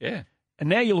ago. Yeah. And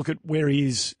now you look at where he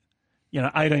is,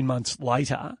 18 months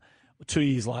later, 2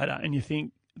 years later, and you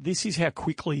think, this is how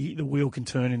quickly the wheel can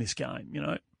turn in this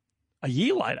game, a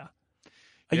year later.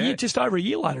 just over a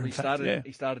year later, Well, in fact.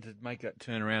 He started to make that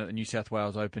turnaround at the New South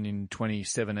Wales Open in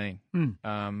 2017.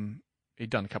 He'd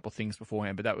done a couple of things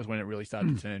beforehand, but that was when it really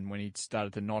started to turn, when he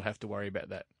started to not have to worry about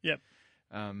that. Yep.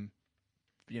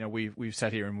 We've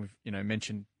sat here and we've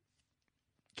mentioned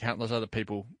countless other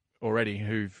people already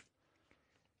who've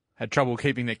had trouble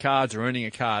keeping their cards or earning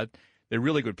a card. They're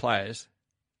really good players.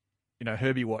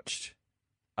 Herbie watched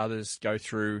others go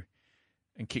through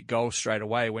and kick goals straight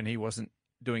away when he wasn't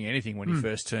doing anything when he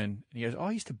first turned. And he goes,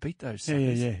 I used to beat those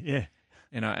suckers. Yeah.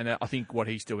 And I think what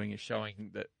he's doing is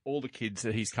showing that all the kids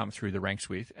that he's come through the ranks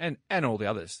with, and all the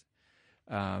others,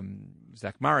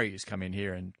 Zach Murray has come in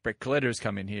here, and Brett Coletta has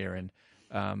come in here, and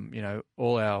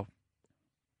all our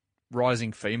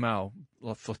rising female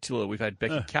flotilla. We've had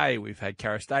Becky Kay, we've had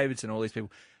Karis Davidson, all these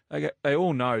people. They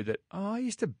all know that, I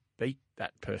used to beat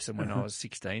that person when I was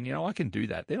 16. I can do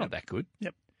that. They're not that good.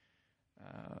 Yep.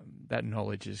 That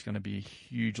knowledge is going to be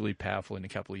hugely powerful in a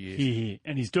couple of years. Yeah.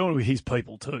 And he's doing it with his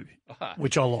people too,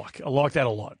 which I like. I like that a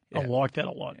lot.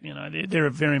 Yeah. They're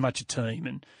very much a team,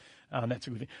 and that's a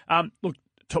good thing. Look,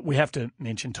 we have to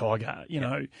mention Tiger.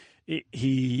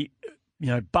 He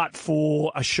but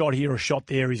for a shot here or a shot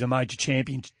there, he's a major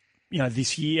champion,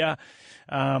 this year.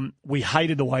 We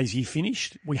hated the ways he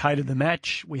finished. We hated the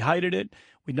match. We hated it.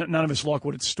 None of us like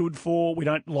what it stood for. We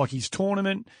don't like his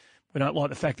tournament. We don't like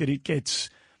the fact that it gets,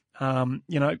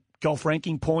 golf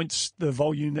ranking points, the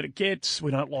volume that it gets.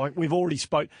 We've already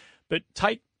spoke. But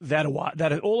take that away,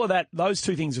 those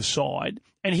two things aside,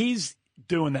 and he's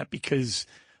doing that because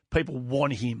people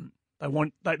want him.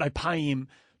 They pay him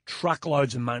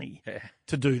truckloads of money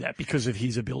to do that because of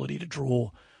his ability to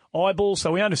draw eyeballs.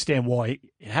 So we understand why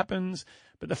it happens.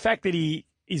 But the fact that he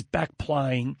is back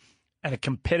playing at a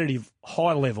competitively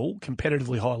high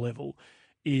level,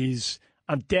 is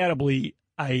undoubtedly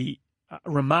a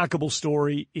remarkable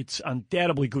story. It's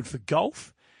undoubtedly good for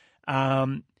golf.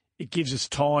 It gives us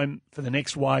time for the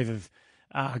next wave of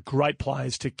great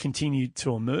players to continue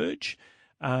to emerge,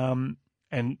 and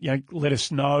let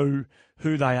us know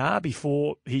who they are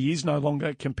before he is no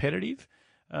longer competitive.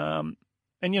 And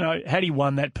had he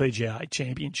won that PGA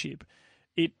Championship,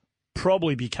 it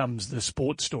probably becomes the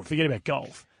sports story. Forget about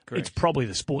golf. Correct. It's probably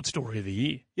the sports story of the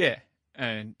year. Yeah,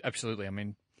 and absolutely. I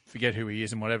mean, forget who he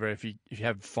is and whatever. If you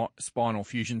have spinal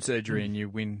fusion surgery and you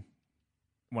win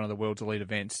one of the world's elite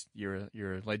events, you're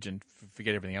a legend.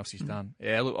 Forget everything else he's done.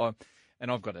 Yeah, look,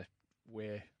 and I've got to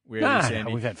wear this,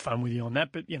 Andy. We've had fun with you on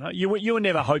that, but you were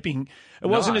never hoping. It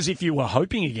wasn't as if you were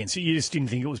hoping against it. You just didn't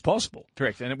think it was possible.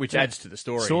 Correct, and which adds to the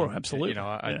story. Absolutely.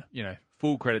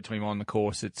 Full credit to him on the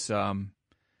course. It's an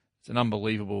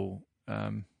unbelievable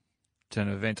turn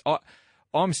of events.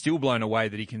 I'm still blown away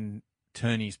that he can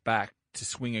turn his back to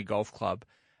swing a golf club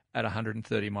at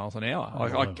 130 miles an hour.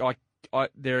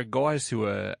 There are guys who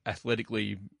are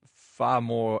athletically far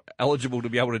more eligible to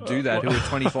be able to do that, who are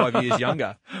 25 years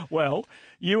younger. Well,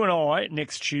 you and I,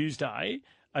 next Tuesday,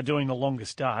 are doing the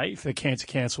longest day for Cancer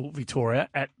Council Victoria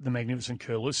at the Magnificent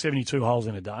Curlers, 72 holes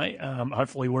in a day.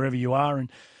 Hopefully wherever you are, and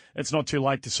it's not too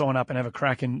late to sign up and have a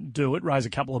crack and do it, raise a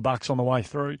couple of bucks on the way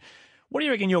through. What do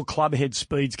you reckon your club head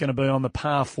speed's going to be on the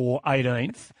par 4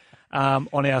 18th on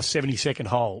our 72nd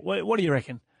hole? What do you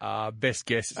reckon? Best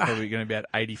guess, it's probably going to be about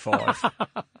 85.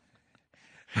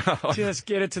 Just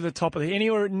get it to the top of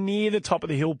anywhere near the top of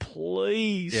the hill,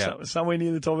 please. Yeah. Somewhere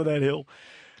near the top of that hill.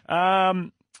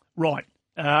 Right.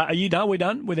 Are you done? We're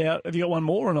done? Have you got one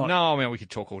more or not? No, I mean, we could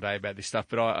talk all day about this stuff,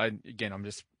 but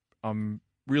I'm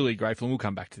really grateful, and we'll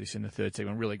come back to this in the third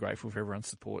segment. I'm really grateful for everyone's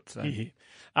support. So. Yeah.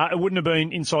 It wouldn't have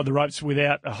been Inside the Ropes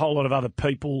without a whole lot of other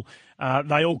people.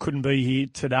 They all couldn't be here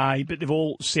today, but they've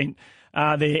all sent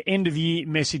their end-of-year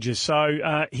messages.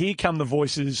 So here come the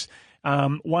voices,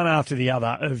 one after the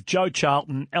other, of Joe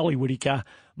Charlton, Ellie Whittaker,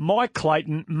 Mike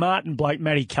Clayton, Martin Blake,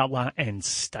 Matty Cutler, and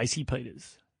Stacey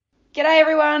Peters. G'day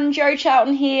everyone, Joe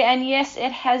Charlton here, and yes,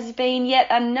 it has been yet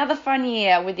another fun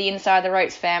year with the Inside the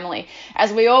Ropes family.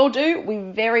 As we all do, we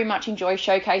very much enjoy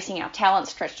showcasing our talent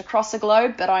stretched across the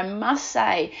globe, but I must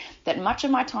say that much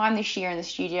of my time this year in the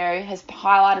studio has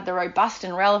highlighted the robust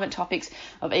and relevant topics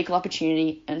of equal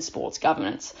opportunity and sports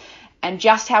governance, and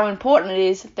just how important it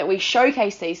is that we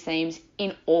showcase these themes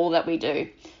in all that we do.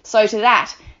 So to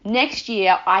that, next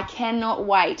year I cannot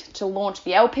wait to launch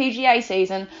the LPGA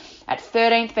season at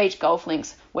 13th Beach Golf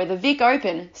Links, where the Vic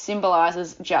Open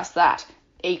symbolises just that,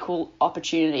 equal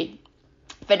opportunity.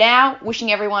 For now, wishing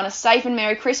everyone a safe and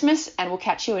Merry Christmas, and we'll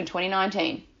catch you in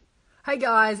 2019. Hey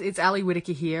guys, it's Ali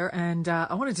Whitaker here, and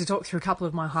I wanted to talk through a couple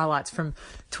of my highlights from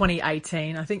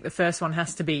 2018. I think the first one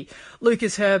has to be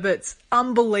Lucas Herbert's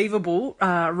unbelievable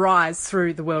rise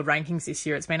through the world rankings this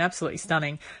year. It's been absolutely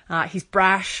stunning. He's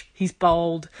brash, he's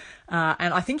bold,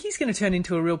 and I think he's going to turn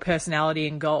into a real personality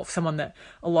in golf, someone that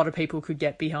a lot of people could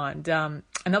get behind.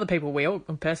 Another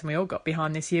person we all got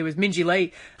behind this year was Minjee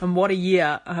Lee, and what a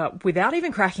year, without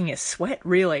even cracking a sweat,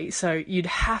 really. So you'd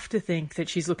have to think that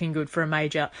she's looking good for a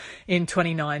major in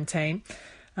 2019.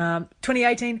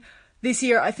 2018, this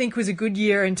year, I think was a good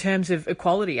year in terms of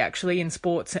equality, actually, in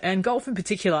sports, and golf in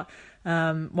particular.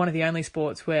 One of the only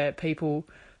sports where people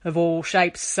of all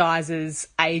shapes, sizes,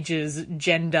 ages,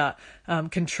 gender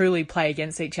can truly play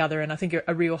against each other. And I think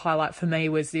a real highlight for me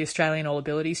was the Australian All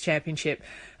Abilities Championship,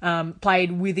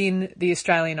 played within the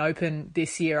Australian Open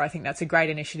this year. I think that's a great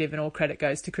initiative, and all credit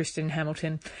goes to Kristen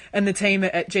Hamilton and the team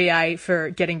at GA for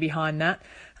getting behind that.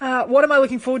 What am I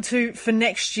looking forward to for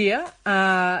next year?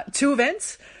 2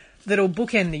 events that'll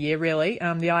bookend the year, really.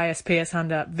 The ISPS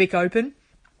Hunter Vic Open,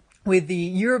 with the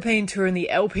European Tour and the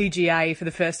LPGA for the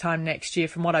first time next year.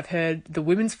 From what I've heard, the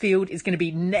women's field is going to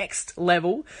be next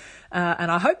level,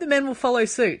 and I hope the men will follow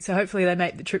suit. So hopefully they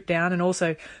make the trip down. And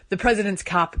also the President's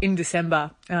Cup in December.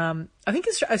 I think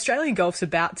Australian golf's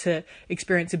about to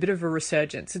experience a bit of a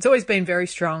resurgence. It's always been very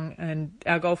strong, and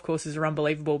our golf courses are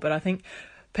unbelievable, but I think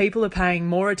people are paying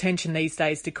more attention these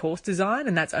days to course design,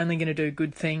 and that's only going to do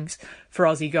good things for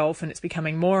Aussie golf, and it's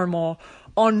becoming more and more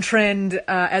on trend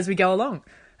as we go along.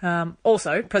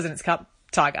 Also, President's Cup,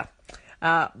 Tiger.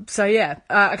 I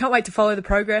can't wait to follow the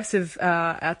progress of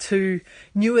our 2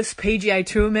 newest PGA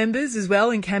Tour members as well,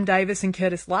 in Cam Davis and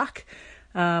Curtis Luck.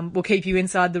 We'll keep you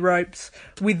inside the ropes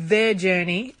with their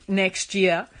journey next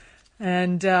year.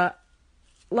 And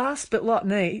last but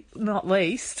not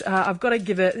least, I've got to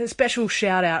give a special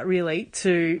shout out, really,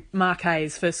 to Mark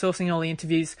Hayes for sourcing all the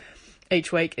interviews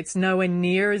each week. It's nowhere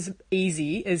near as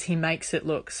easy as he makes it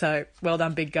look. So well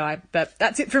done, big guy. But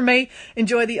that's it from me.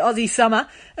 Enjoy the Aussie summer,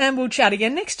 and we'll chat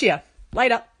again next year.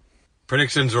 Later.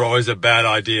 Predictions are always a bad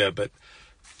idea, but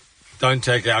don't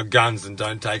take our guns and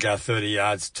don't take our 30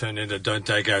 yards turned into don't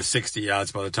take our 60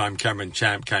 yards by the time Cameron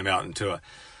Champ came out on tour.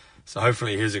 So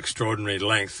hopefully his extraordinary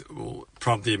length will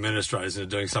prompt the administrators into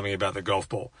doing something about the golf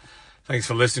ball. Thanks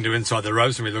for listening to Inside the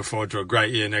Ropes, and we look forward to a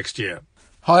great year next year.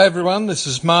 Hi everyone, this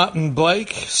is Martin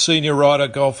Blake, Senior Writer,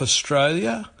 Golf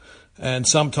Australia, and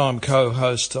sometime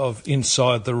co-host of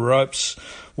Inside the Ropes.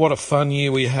 What a fun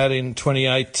year we had in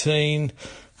 2018.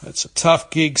 It's a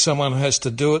tough gig. Someone has to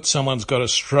do it. Someone's got to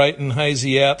straighten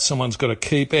Hazy out. Someone's got to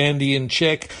keep Andy in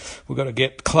check. We've got to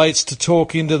get Clates to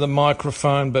talk into the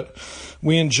microphone, but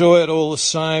we enjoy it all the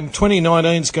same.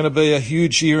 2019 is going to be a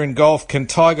huge year in golf. Can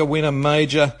Tiger win a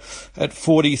major at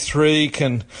 43?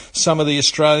 Can some of the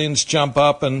Australians jump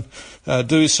up and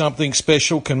do something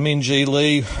special? Can Minjee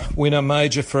Lee win a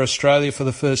major for Australia for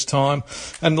the first time?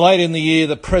 And late in the year,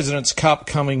 the President's Cup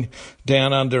coming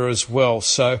down under as well.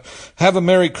 So have a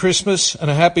Merry Christmas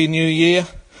and a Happy New Year.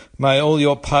 May all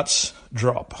your putts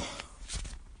drop.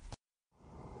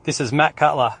 This is Matt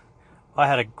Cutler. I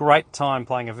had a great time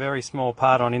playing a very small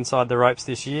part on Inside the Ropes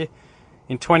this year.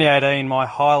 In 2018, my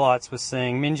highlights were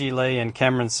seeing Minjee Lee and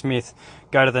Cameron Smith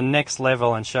go to the next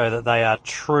level and show that they are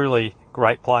truly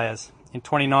great players. In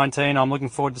 2019, I'm looking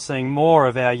forward to seeing more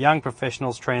of our young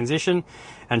professionals transition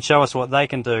and show us what they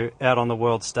can do out on the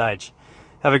world stage.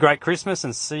 Have a great Christmas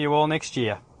and see you all next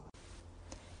year.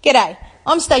 G'day,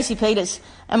 I'm Stacey Peters,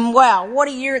 and wow, what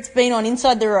a year it's been on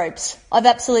Inside the Ropes. I've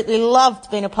absolutely loved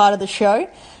being a part of the show,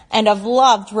 and I've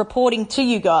loved reporting to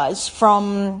you guys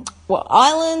from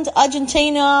Ireland,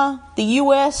 Argentina, the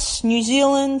US, New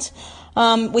Zealand,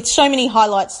 with so many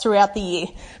highlights throughout the year.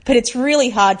 But it's really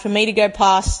hard for me to go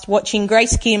past watching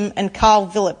Grace Kim and Carl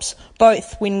Phillips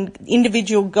both win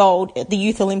individual gold at the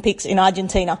Youth Olympics in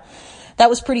Argentina. That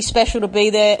was pretty special to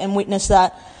be there and witness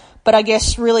that. But I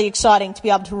guess really exciting to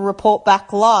be able to report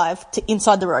back live to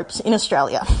Inside the Ropes in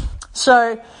Australia.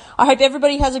 So I hope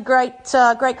everybody has a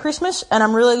great Christmas, and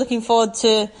I'm really looking forward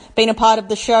to being a part of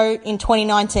the show in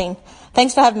 2019.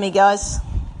 Thanks for having me, guys.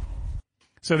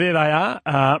 So there they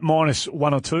are, minus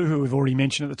one or two who we've already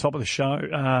mentioned at the top of the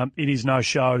show. It is no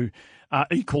show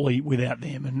equally without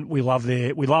them, and we love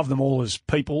them all as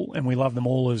people, and we love them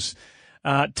all as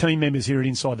team members here at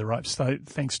Inside the Ropes. So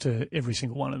thanks to every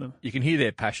single one of them. You can hear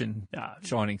their passion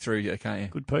shining through, can't you?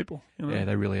 Good people. Yeah,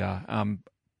 they really are.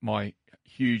 My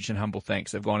huge and humble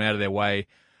thanks. They've gone out of their way,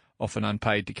 often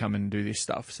unpaid, to come and do this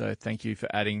stuff. So thank you for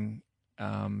adding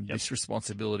this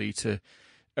responsibility to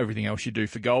everything else you do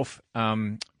for golf.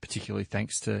 Particularly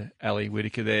thanks to Ali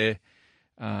Whitaker there.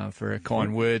 for her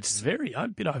kind words. Very a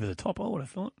bit over the top, I would have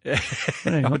thought. I'd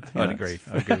agree.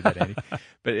 I agree with that, Andy.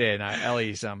 But yeah, no,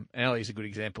 Ellie's a good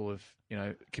example of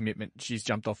commitment. She's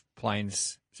jumped off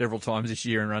planes several times this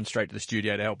year and run straight to the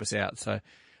studio to help us out. So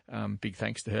big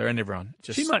thanks to her and everyone.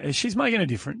 She's making a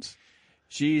difference.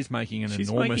 She is making an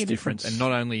enormous difference, and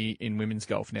not only in women's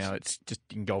golf now, it's just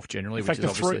in golf generally. In fact,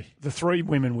 the three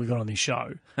women we've got on this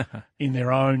show, in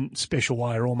their own special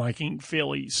way, are all making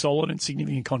fairly solid and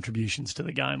significant contributions to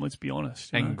the game, let's be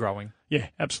honest. And growing. Yeah,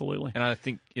 absolutely. And I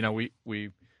think, we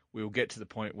will get to the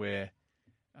point where,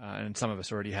 and some of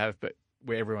us already have, but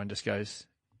where everyone just goes,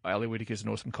 Ellie Whittaker's an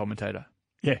awesome commentator.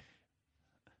 Yeah.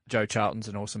 Joe Charlton's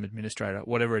an awesome administrator,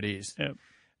 whatever it is.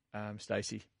 Yeah.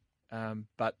 Stacey.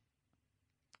 But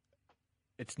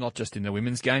it's not just in the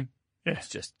women's game. Yeah. It's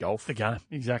just golf. The game,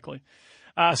 exactly.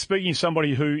 Speaking of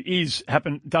somebody who does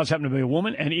happen to be a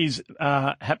woman and is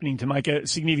happening to make a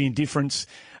significant difference,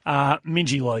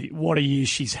 Minjee Lee, what a year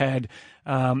she's had.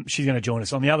 She's going to join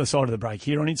us on the other side of the break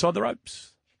here on Inside the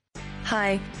Ropes.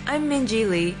 Hi, I'm Minjee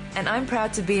Lee, and I'm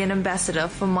proud to be an ambassador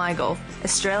for MyGolf,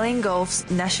 Australian Golf's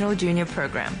national junior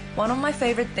program. One of my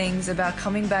favourite things about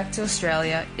coming back to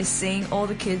Australia is seeing all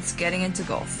the kids getting into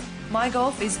golf.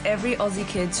 MyGolf is every Aussie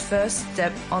kid's first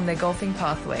step on their golfing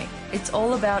pathway. It's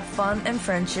all about fun and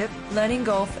friendship, learning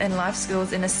golf and life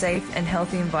skills in a safe and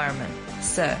healthy environment.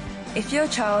 So, if your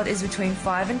child is between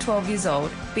 5 and 12 years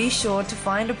old, be sure to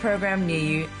find a program near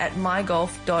you at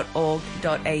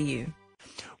mygolf.org.au.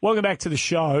 Welcome back to the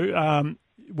show.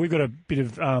 We've got a bit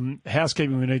of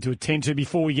housekeeping we need to attend to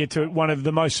before we get to one of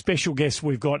the most special guests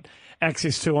we've got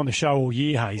access to on the show all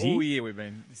year, Hazy. All year we've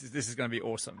been. This is going to be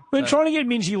awesome. We're trying to get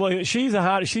Minjee Lee. She's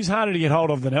harder to get hold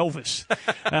of than Elvis.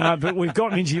 But we've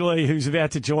got Minjee Lee who's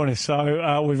about to join us,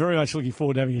 so we're very much looking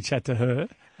forward to having a chat to her.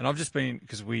 And I've just been,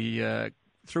 because we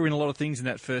threw in a lot of things in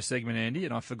that first segment, Andy,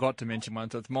 and I forgot to mention one,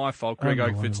 so it's my fault. Greg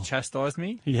Oakford's chastised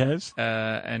me. He has.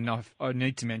 And I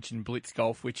need to mention Blitz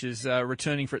Golf, which is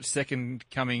returning for its second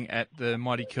coming at the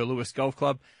mighty Curlewis Golf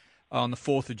Club on the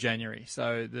 4th of January.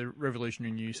 So the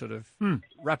revolutionary new sort of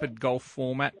rapid golf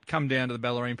format. Come down to the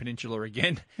Bellarine Peninsula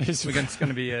again. It's going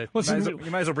to be you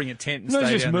may as well bring a tent and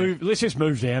stay down there. Let's just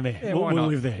move down there. Yeah, we'll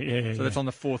live there. Yeah, so that's on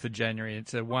the 4th of January.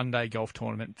 It's a one-day golf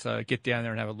tournament. So get down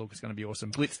there and have a look. It's going to be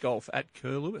awesome. Blitz Golf at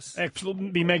Curlewis.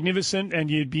 Absolutely magnificent, and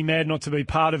you'd be mad not to be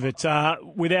part of it.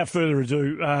 Without further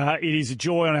ado, it is a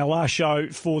joy on our last show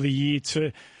for the year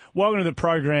to welcome to the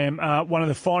program one of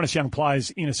the finest young players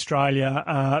in Australia,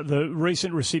 the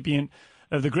recent recipient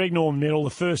of the Greg Norman Medal, the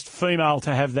first female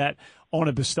to have that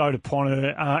honour bestowed upon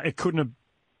her. It couldn't have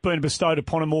been bestowed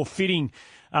upon a more fitting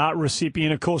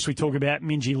recipient. Of course, we talk about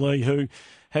Minjee Lee, who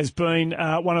has been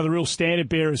one of the real standard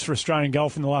bearers for Australian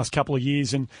golf in the last couple of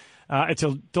years. And it's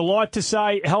a delight to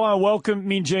say hello and welcome,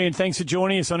 Minjee, and thanks for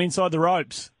joining us on Inside the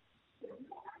Ropes.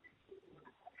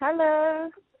 Hello.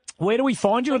 Where do we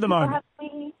find you at the moment?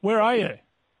 Where are you?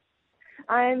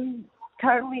 I'm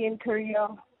currently in Korea,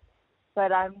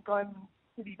 but I'm going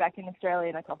to be back in Australia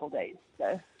in a couple of days.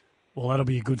 So. Well, that'll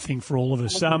be a good thing for all of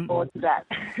us. Looking forward to that.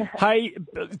 Hey,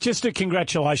 just a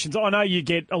congratulations. I know you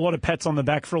get a lot of pats on the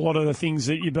back for a lot of the things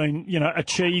that you've been,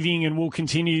 achieving and will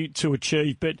continue to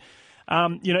achieve. But,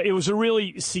 it was a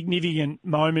really significant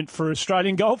moment for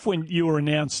Australian golf when you were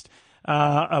announced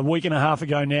a week and a half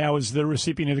ago now as the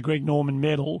recipient of the Greg Norman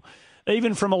Medal.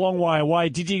 Even from a long way away,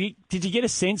 did you get a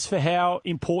sense for how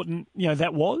important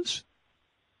that was?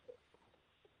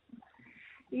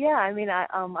 Yeah, I mean, I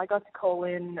got to call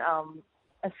in a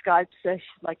Skype session,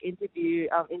 interview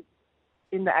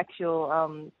in the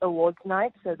actual awards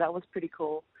night, so that was pretty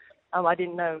cool. I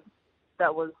didn't know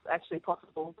that was actually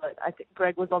possible, but I think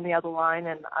Greg was on the other line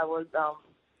and I was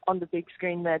on the big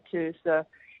screen there too. So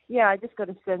yeah, I just got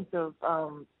a sense of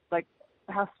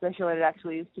how special it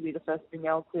actually is to be the first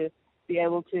female to be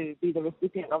able to be the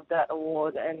recipient of that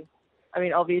award. And I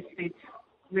mean, obviously it's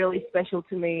really special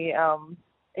to me.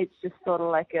 It's just sort of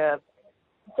like a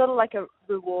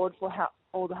reward for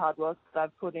all the hard work that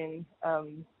I've put in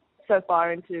so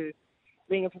far into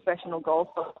being a professional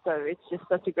golfer. So it's just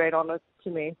such a great honour to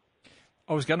me.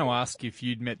 I was going to ask if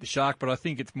you'd met the Shark, but I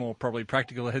think it's more probably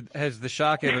practical. Has the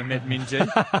Shark ever met Minjee?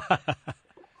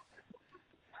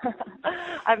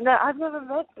 I've never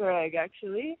met Greg,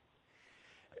 actually.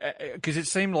 Because it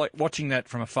seemed like, watching that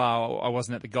from afar, I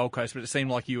wasn't at the Gold Coast, but it seemed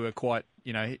like you were quite,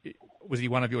 was he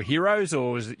one of your heroes,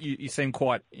 or was it, you seemed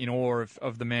quite in awe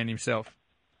of the man himself?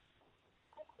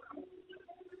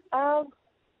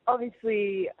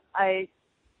 Obviously, I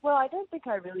don't think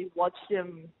I really watched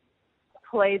him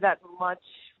play that much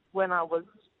when I was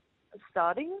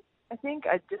starting. I think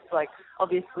I just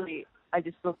obviously I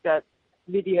just looked at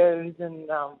videos and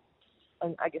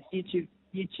I guess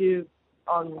YouTube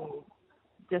on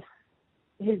just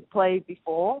his play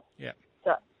before. Yeah.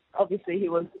 So obviously he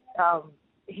was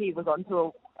on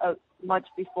tour much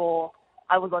before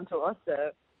I was on tour.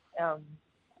 So I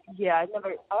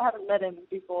haven't met him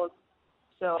before.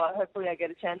 So hopefully I get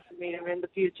a chance to meet him in the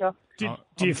future. Do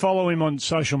you follow him on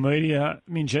social media,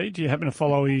 Minjee? Do you happen to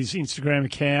follow his Instagram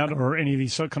account or any of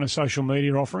these kind of social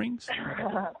media offerings?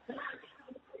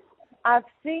 I've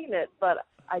seen it, but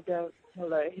I don't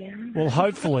follow him. Well,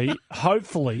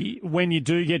 hopefully, when you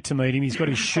do get to meet him, he's got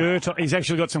his shirt on. He's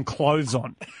actually got some clothes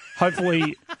on.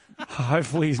 Hopefully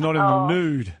he's not in the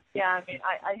nude. Yeah, I mean,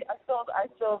 I saw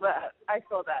that. I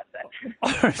saw that then.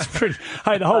 It's pretty.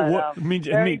 Hey, the whole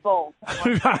very bold.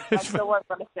 That's the word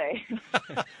I'm going to say.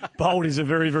 Bold is a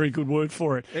very, very good word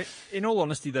for it. In all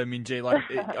honesty, though, Minjee, like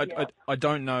I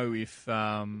don't know if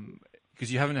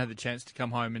because you haven't had the chance to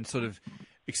come home and sort of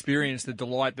experience the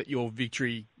delight that your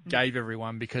victory gave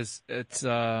everyone, because it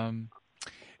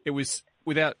was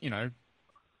without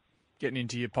getting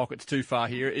into your pockets too far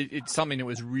here. It's something that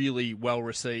was really well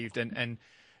received and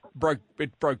broke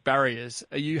barriers.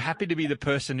 Are you happy to be the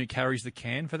person who carries the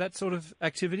can for that sort of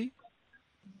activity?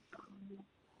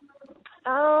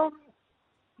 Yeah,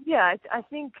 I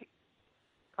think,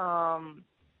 I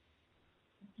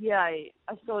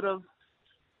sort of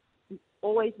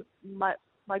always,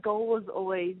 my goal was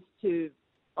always to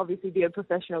obviously be a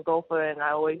professional golfer, and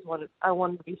I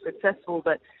wanted to be successful,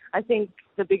 but I think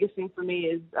the biggest thing for me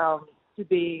is to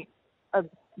be a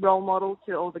role model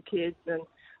to all the kids and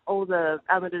all the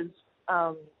amateurs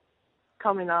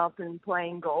coming up and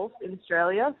playing golf in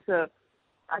Australia. So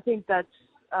I think that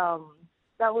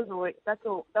was always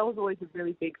a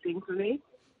really big thing for me.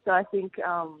 So I think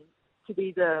to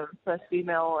be the first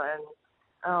female and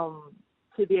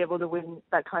to be able to win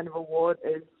that kind of award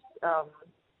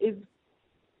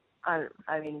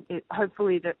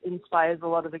hopefully that inspires a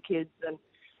lot of the kids and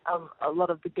a lot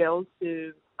of the girls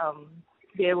to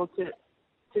be able to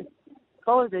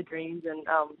follow their dreams and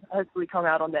hopefully come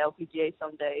out on the LPGA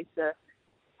someday. So,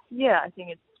 yeah, I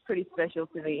think it's pretty special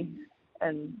to me,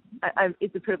 and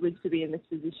it's a privilege to be in this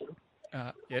position.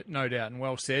 Yeah, no doubt, and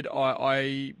well said.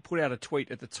 I put out a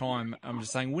tweet at the time. I'm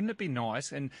just saying, wouldn't it be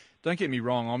nice? And don't get me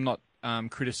wrong, I'm not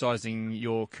criticising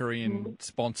your Korean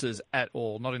sponsors at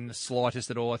all, not in the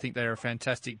slightest at all. I think they're a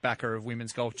fantastic backer of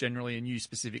women's golf generally, and you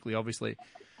specifically, obviously.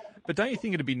 But don't you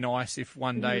think it'd be nice if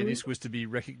one day this was to be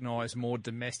recognised more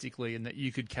domestically, and that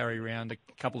you could carry around a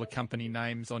couple of company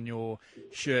names on your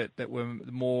shirt that were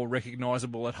more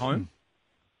recognisable at home?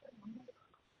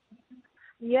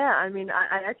 Yeah, I mean,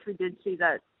 I actually did see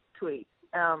that tweet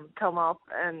come up,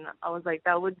 and I was like,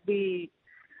 that would be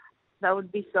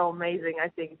so amazing, I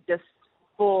think, just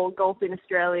for golf in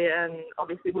Australia and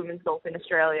obviously women's golf in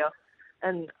Australia.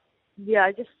 And yeah,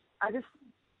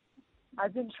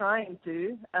 I've been trying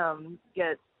to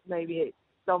get maybe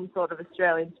some sort of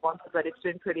Australian sponsor, but it's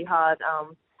been pretty hard.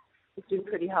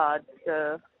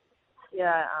 So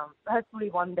yeah, hopefully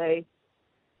one day.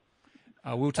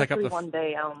 We'll take up the. One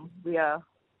day, we are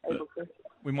able to.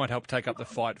 We might help take up the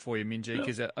fight for you, Minjee,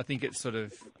 because I think it's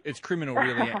criminal,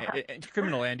 really. It's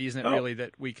criminal, Andy, isn't it, really,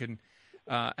 that we can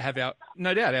have our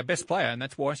best player, and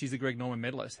that's why she's the Greg Norman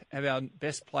medalist, have our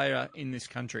best player in this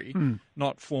country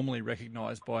not formally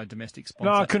recognised by a domestic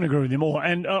sponsor. No, I couldn't agree with you more.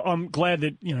 And I'm glad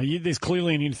that, there's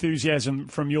clearly an enthusiasm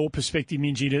from your perspective,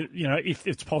 Minjee, to, if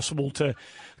it's possible to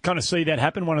kind of see that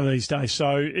happen one of these days.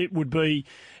 So it would be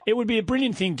a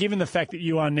brilliant thing, given the fact that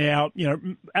you are now,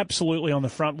 absolutely on the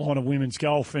front line of women's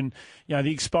golf, and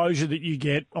the exposure that you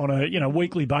get on a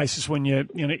weekly basis when you're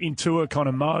in tour kind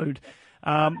of mode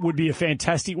would be a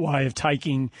fantastic way of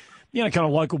taking kind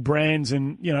of local brands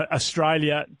and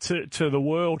Australia to the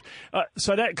world.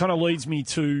 So that kind of leads me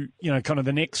to kind of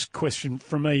the next question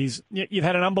from me is, you've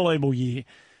had an unbelievable year.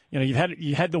 You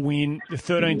had the win, the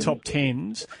 13 top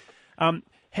 10s.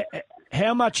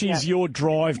 How much is your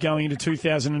drive going into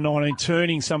 2019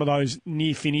 turning some of those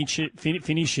near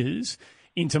finishes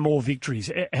into more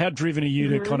victories? How driven are you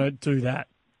to kind of do that?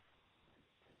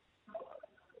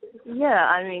 Yeah,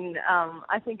 I mean,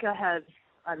 I think I had,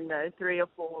 3 or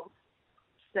 4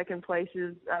 second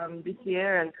places this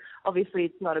year, and obviously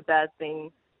it's not a bad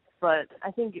thing, but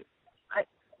I think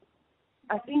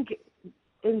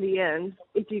in the end,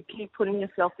 if you keep putting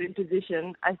yourself in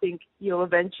position, I think you'll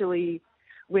eventually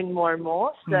win more and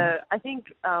more. So I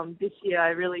think this year I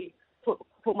really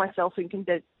put myself in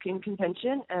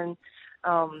contention, and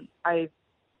I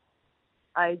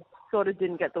sort of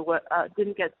didn't get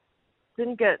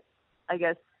I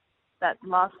guess that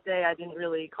last day I didn't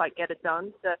really quite get it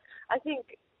done. So I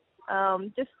think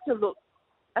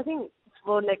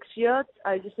for next year.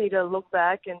 I just need to look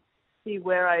back and see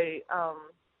where I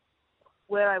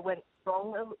went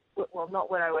wrong. Well, not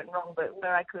where I went wrong, but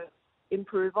where I could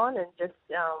improve on, and just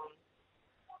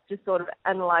sort of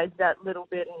analyze that little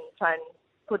bit and try and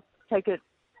take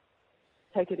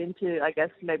it into, I guess,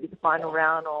 maybe the final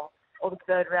round or the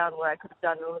third round where I could have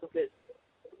done a little bit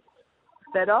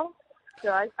better.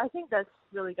 So I think that's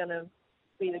really going to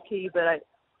be the key. But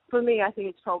for me, I think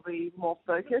it's probably more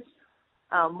focus,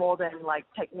 more than like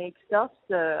technique stuff.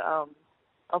 So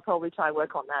I'll probably try and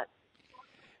work on that.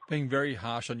 Being very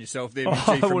harsh on yourself there,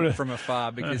 Minjee, from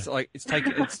afar, because like it's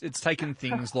taken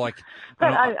things like.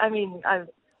 But I mean,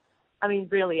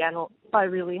 really, if I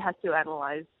really had to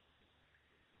analyze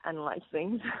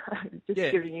things,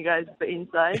 just giving you guys the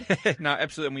inside. No,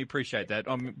 absolutely, and we appreciate that.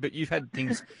 But you've had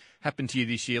things happen to you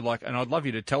this year, and I'd love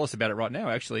you to tell us about it right now.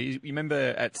 Actually, you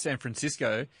remember at San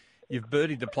Francisco, you've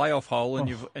birdied the playoff hole, and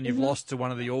you've lost to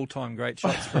one of the all-time great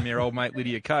shots from your old mate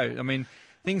Lydia Ko. I mean,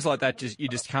 things like that, you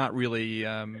just can't really,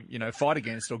 fight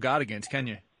against or guard against, can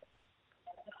you?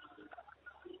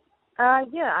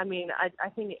 Yeah, I mean, I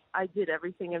think I did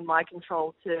everything in my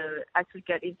control to actually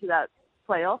get into that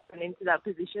playoff and into that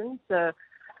position. So,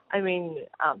 I mean,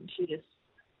 she just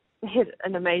hit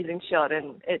an amazing shot,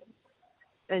 and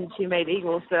she made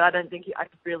eagles. So I don't think I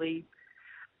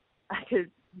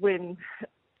could win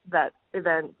that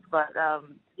event. But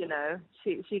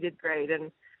she did great,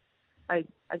 and I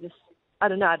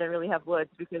don't know. I don't really have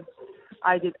words because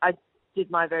I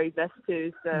did my very best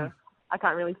too. So. I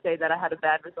can't really say that I had a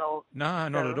bad result. No,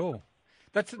 not at all.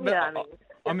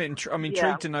 I'm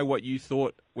intrigued to know what you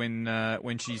thought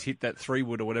when she's hit that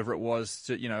 3-wood or whatever it was.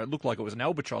 So, it looked like it was an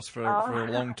albatross for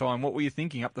a long time. What were you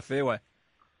thinking up the fairway?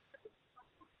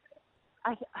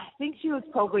 I think she was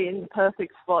probably in the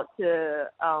perfect spot to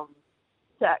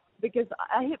because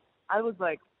I was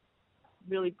like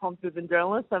really pumped with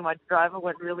adrenaline, so my driver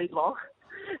went really long,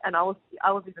 and I was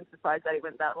even surprised that it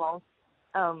went that long.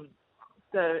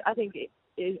 So I think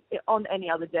on any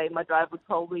other day, my drive would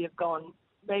probably have gone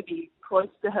maybe close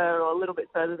to her or a little bit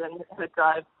further than her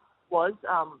drive was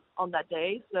on that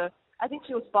day. So I think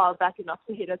she was far back enough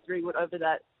to hit a 3-wood over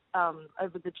that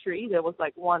over the tree. There was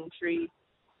like one tree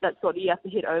that sort of you have to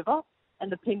hit over, and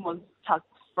the pin was tucked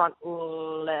front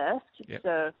left. Yep.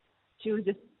 So she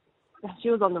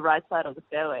was on the right side of the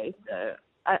fairway. So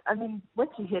I mean, when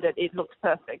she hit it, it looked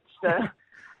perfect. So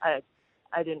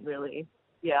I didn't really.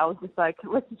 Yeah, I was just like,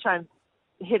 let's just try and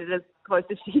hit it as close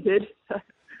as she did. So,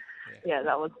 yeah,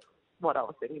 that was what I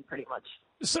was thinking pretty much.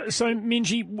 So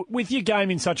Minjee, with your game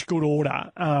in such good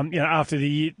order, after the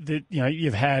year that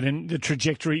you've had and the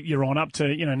trajectory you're on up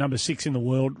to number 6 in the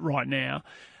world right now,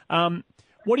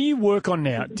 what do you work on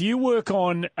now?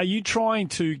 Are you trying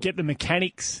to get the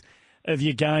mechanics of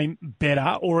your game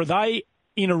better, or are they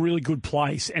in a really good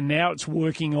place and now it's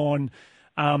working on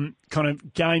kind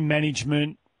of game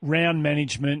management, round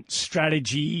management,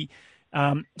 strategy,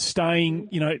 staying,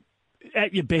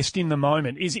 at your best in the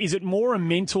moment? Is it more a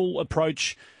mental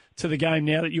approach to the game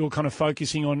now that you're kind of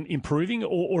focusing on improving,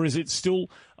 or is it still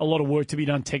a lot of work to be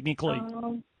done technically?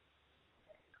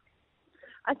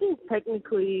 I think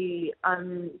technically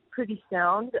I'm pretty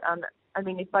sound. I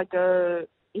mean, if my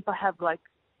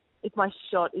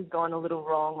shot is going a little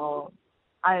wrong, or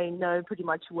I know pretty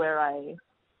much where I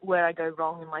go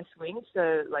wrong in my swing.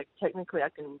 So like technically I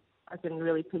can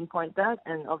really pinpoint that,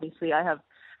 and obviously I have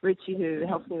Richie who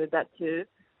helps me with that too.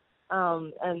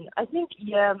 And I think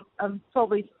I'm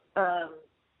probably not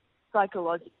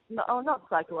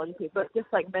psychologically, but just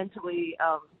like mentally,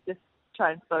 just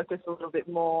try and focus a little bit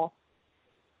more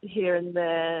here and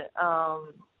there.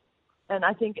 And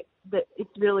I think that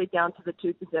it's really down to the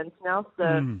 2% now.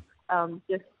 So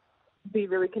just be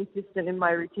really consistent in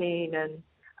my routine, and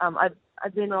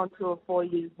I've been on tour 4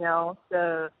 years now,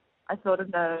 so I sort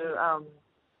of know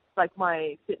like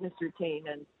my fitness routine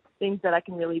and things that I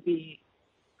can really be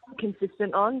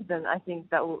consistent on. Then I think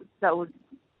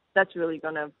that's really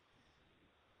gonna.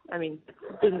 I mean,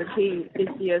 it's been the key this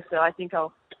year, so I think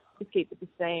I'll just keep it the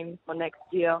same for next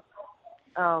year,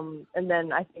 and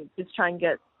then I think just try and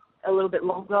get a little bit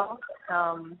longer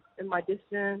in my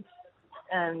distance,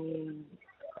 and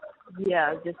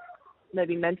just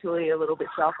maybe mentally a little bit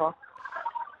sharper.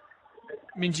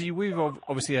 Minjee, we've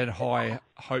obviously had high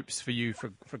hopes for you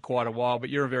for quite a while, but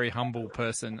you're a very humble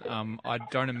person. I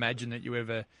don't imagine that you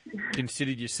ever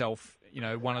considered yourself,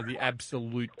 one of the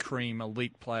absolute cream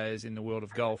elite players in the world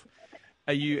of golf.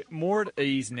 Are you more at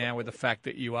ease now with the fact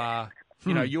that you are,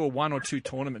 you're 1 or 2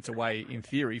 tournaments away in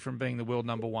theory from being the world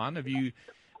number 1?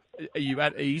 Are you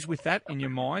at ease with that in your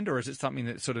mind, or is it something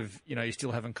that sort of, you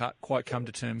still haven't quite come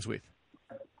to terms with?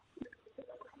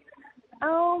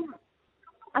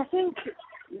 I think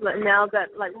now that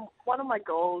one of my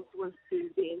goals was to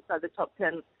be inside the top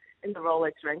 10 in the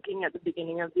Rolex ranking at the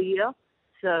beginning of the year.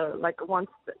 So once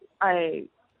I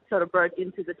sort of broke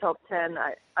into the top 10,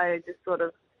 I sort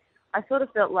of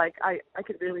felt like I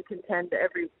could really contend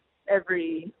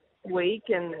every week,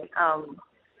 and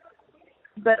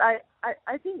but I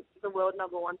think the world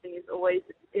number one thing is always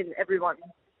in everyone's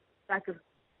back of.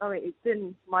 I mean, it's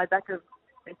in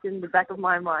the back of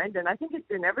my mind, and I think it's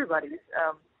in everybody's.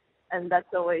 And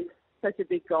that's always such a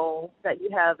big goal that you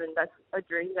have, and that's a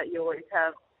dream that you always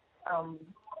have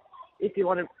if you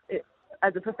want to,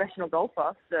 as a professional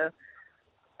golfer. So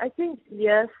I think,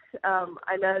 yes,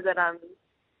 I know that I'm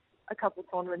a couple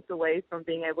tournaments away from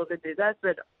being able to do that,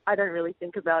 but I don't really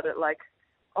think about it like,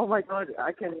 oh my God,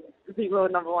 I can be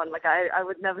world number one. Like I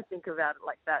would never think about it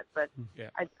like that. But yeah.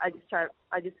 I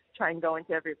just try and go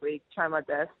into every week, try my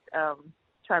best,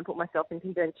 try and put myself in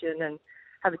contention and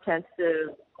have a chance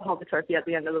to hold the trophy at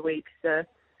the end of the week. So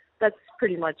that's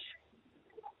pretty much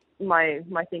my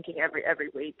thinking every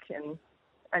week, and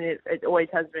it always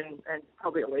has been and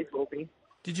probably always will be.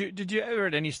 Did you ever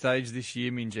at any stage this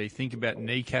year, Minjee, think about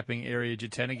kneecapping Ariya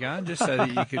Jutanugarn just so that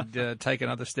you could take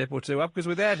another step or two up? Because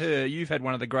without her, you've had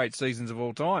one of the great seasons of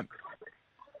all time.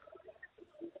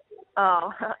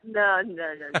 Oh, no,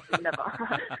 never.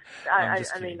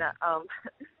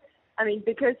 I mean,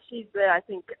 because she's there, I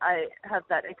think I have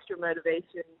that extra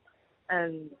motivation,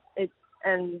 and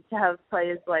to have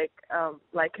players like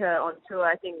her on tour,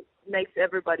 I think makes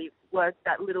everybody work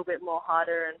that little bit more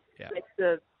harder and makes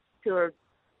the tour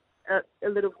a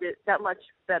little bit that much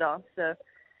better. So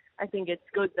I think it's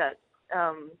good that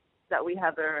that we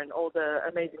have her and all the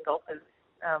amazing golfers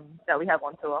that we have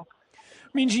on tour.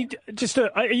 Minjee,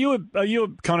 are you a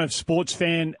kind of sports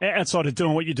fan outside of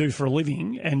doing what you do for a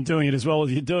living and doing it as well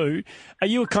as you do? Are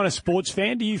you a kind of sports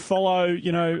fan? Do you follow,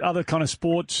 other kind of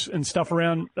sports and stuff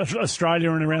around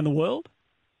Australia and around the world?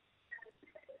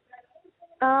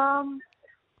 Well,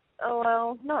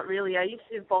 not really. I used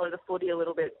to follow the footy a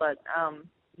little bit, but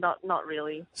not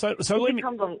really. So if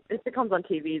it comes on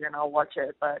TV, then I'll watch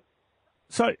it, but.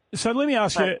 So let me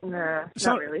ask you, no,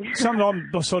 not really. Something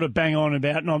I'm sort of bang on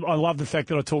about, and I love the fact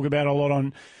that I talk about a lot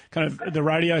on kind of the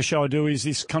radio show I do, is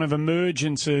this kind of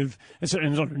emergence of, it's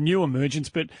not a new emergence,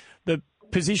 but the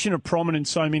position of prominence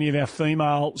so many of our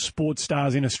female sports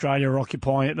stars in Australia are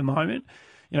occupying at the moment.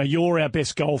 You're our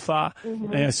best golfer.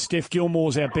 Mm-hmm. Steph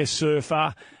Gilmore's our best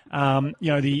surfer. The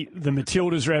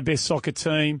Matildas are our best soccer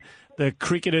team. The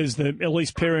cricketers, the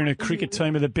Elise Perry and her cricket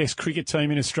team are the best cricket team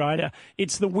in Australia.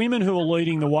 It's the women who are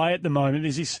leading the way at the moment.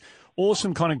 There's this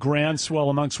awesome kind of groundswell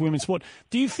amongst women's sport.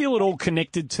 Do you feel it all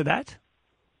connected to that?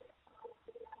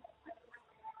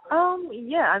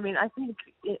 Yeah. I mean, I think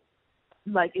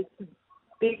it's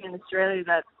big in Australia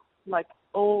that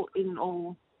in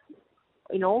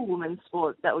all women's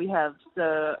sport that we have.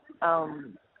 So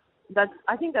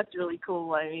I think that's really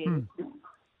cool. I mean.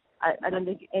 I don't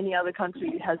think any other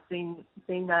country has seen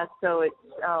that, so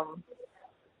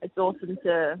it's awesome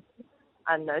to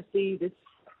see this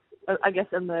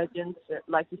emergence,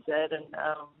 like you said, and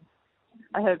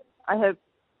I hope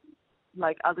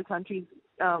other countries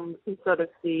can sort of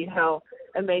see how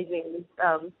amazing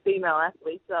female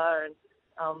athletes are, and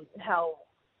how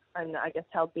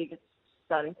big it's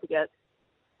starting to get.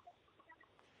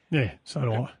 Yeah, so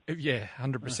do I. Yeah,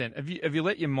 100%. Have you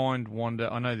let your mind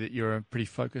wander? I know that you're a pretty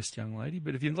focused young lady,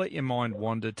 but have you let your mind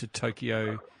wander to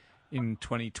Tokyo in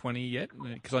 2020 yet?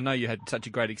 Because I know you had such a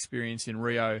great experience in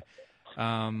Rio.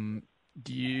 Do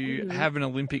you have an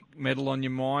Olympic medal on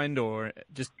your mind, or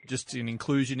just an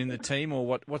inclusion in the team, or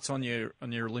what's on your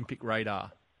Olympic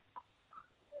radar?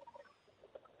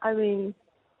 I mean,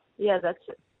 yeah, that's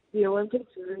it. The Olympics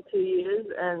is in 2 years,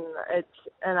 and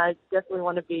I definitely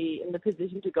want to be in the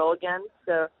position to go again.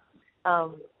 So, I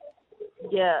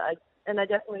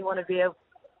definitely want to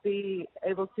be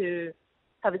able to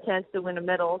have a chance to win a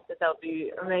medal. So that would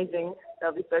be amazing.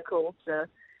 That would be so cool. So,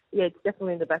 yeah, it's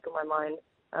definitely in the back of my mind.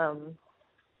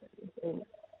 It's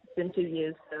been 2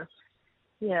 years, so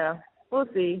yeah, we'll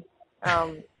see.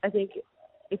 I think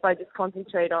if I just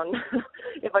concentrate on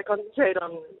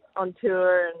on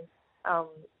tour, and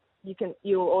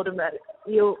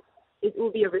it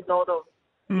will be a result of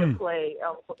your play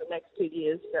for the next 2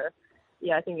 years. So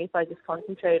yeah, I think if I just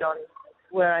concentrate on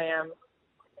where I am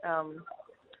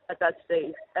at that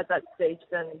stage,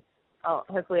 then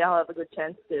hopefully I'll have a good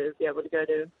chance to be able to go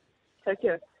to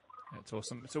Tokyo. That's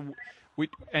awesome. So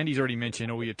Andy's already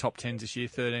mentioned all your top 10s this year,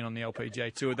 13 on the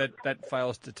LPGA Tour. That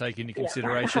fails to take into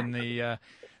consideration the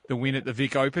win at the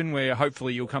Vic Open, where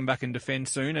hopefully you'll come back and defend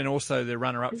soon, and also the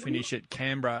runner-up finish at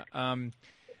Canberra.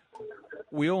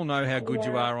 we all know how good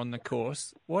you are on the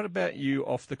course. What about you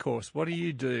off the course? What do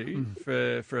you do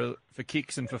for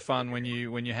kicks and for fun when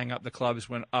you hang up the clubs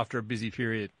after a busy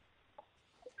period?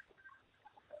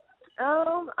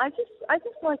 I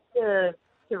just like to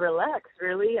relax,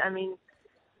 really. I mean,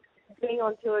 being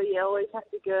on tour, you always have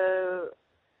to go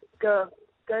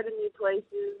to new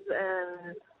places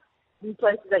and new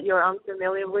places that you're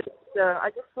unfamiliar with. So I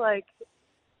just like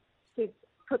to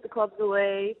put the clubs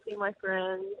away, see my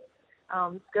friends,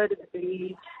 go to the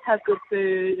beach, have good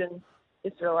food, and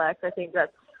just relax. I think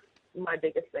that's my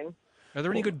biggest thing. Are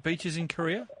there any good beaches in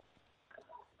Korea?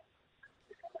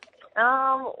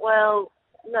 Well,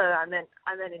 no, I meant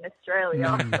in Australia.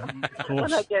 Of course.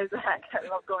 When I go back, I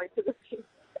love going to the beach.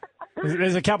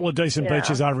 There's a couple of decent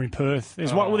beaches over in Perth.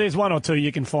 There's one or two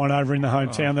you can find over in the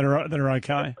hometown that are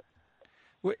okay.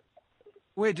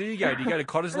 Where do you go? Do you go to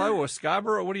Cottesloe or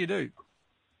Scarborough, or what do you do?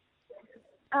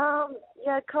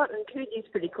 Yeah, Cotton Coogie's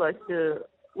pretty close to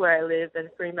where I live, and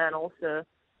Fremantle. So,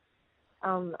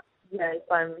 yeah,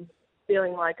 if I'm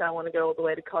feeling like I want to go all the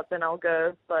way to Cot, then I'll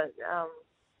go. But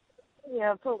yeah,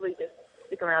 I'll probably just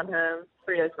stick around home.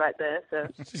 Frio's right there, so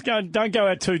just don't go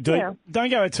out too deep. Yeah. Don't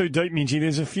go out too deep, Mingy.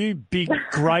 There's a few big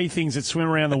grey things that swim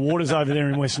around the waters over there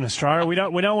in Western Australia. We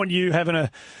don't want you having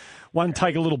one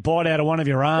take a little bite out of one of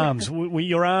your arms.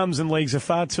 Your arms and legs are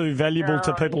far too valuable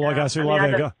to people like us who love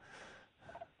our golf.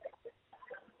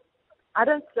 I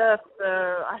don't surf, so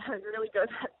I don't really go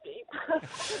that deep.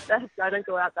 I don't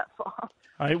go out that far.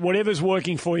 Hey, whatever's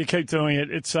working for you, keep doing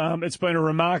it. It's been a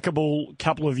remarkable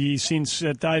couple of years since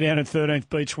that day down at 13th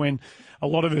Beach when a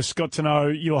lot of us got to know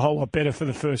you a whole lot better for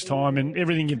the first time, and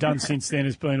everything you've done since then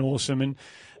has been awesome.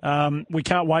 And we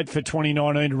can't wait for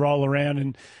 2019 to roll around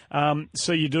and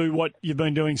see you do what you've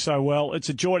been doing so well. It's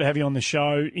a joy to have you on the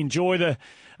show. Enjoy the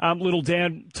little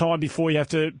downtime before you have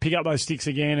to pick up those sticks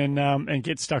again and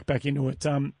get stuck back into it.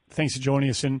 Thanks for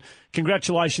joining us, and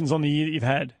congratulations on the year that you've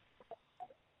had.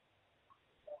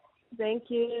 Thank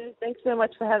you. Thanks so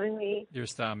much for having me. You're a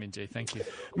star, Mingy. Thank you.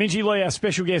 Mingy Lee, our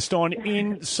special guest on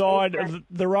Inside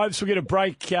the Ropes. We'll get a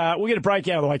break. Out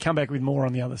of the way. Come back with more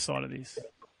on the other side of this.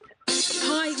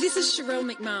 Hi, this is Sherelle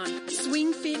McMahon.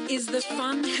 Swing Fit is the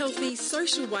fun, healthy,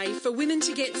 social way for women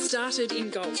to get started in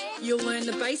golf. You'll learn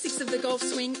the basics of the golf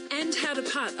swing and how to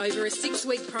putt over a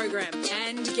 6-week program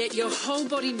and get your whole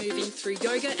body moving through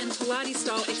yoga and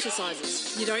Pilates-style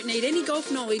exercises. You don't need any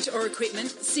golf knowledge or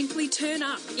equipment. Simply turn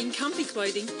up in comfy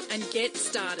clothing and get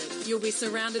started. You'll be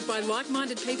surrounded by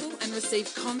like-minded people and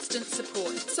receive constant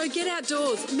support. So get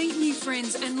outdoors, meet new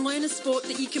friends and learn a sport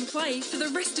that you can play for the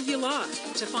rest of your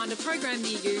life. To find a program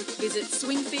near you, visit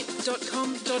swingfit.com.au.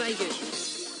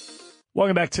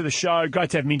 Welcome back to the show. Great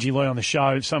to have Mingy Lee on the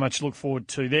show. So much to look forward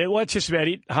to there. Well, that's just about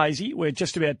it, Hazy. We're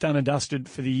just about done and dusted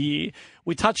for the year.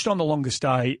 We touched on the longest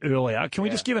day earlier. Can we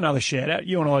just give another shout-out?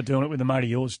 You and I are doing it with a mate of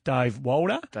yours, Dave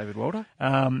Walder. David Walder.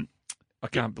 I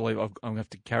can't believe I'm going to have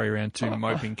to carry around two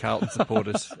moping Carlton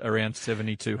supporters around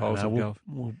 72 holes of golf.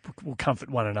 We'll comfort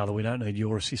one another. We don't need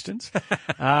your assistance.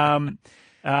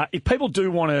 If people do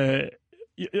want to...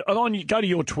 go to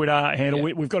your Twitter handle.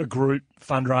 Yeah. We've got a group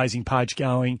fundraising page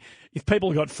going. If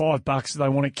people have got $5 they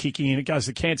want to kick in, it goes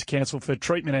to Cancer Council for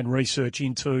treatment and research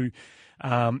into,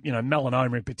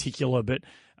 melanoma in particular, but,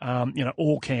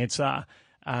 all cancer.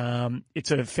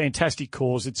 It's a fantastic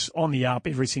cause. It's on the up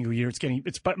every single year.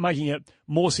 It's making a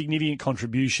more significant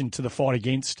contribution to the fight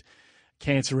against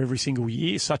cancer every single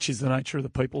year, such is the nature of the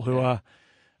people who are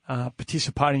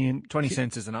participating in. 20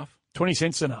 cents is enough. 20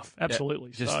 cents enough,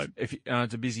 absolutely. Yeah, if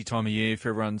it's a busy time of year for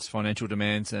everyone's financial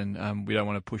demands, and we don't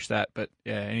want to push that. But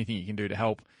anything you can do to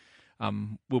help,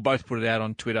 we'll both put it out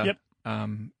on Twitter. Yep.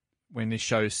 When this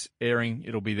show's airing,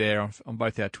 it'll be there on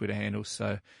both our Twitter handles.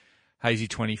 So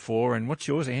Hazy24, and what's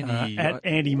yours, Andy? At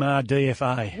Andy Marr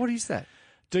DFA. What is that?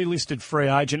 Delisted free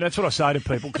agent. That's what I say to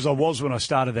people because I was when I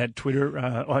started that Twitter.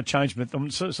 I changed, but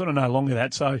I'm sort of no longer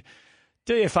that. So.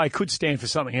 DFA could stand for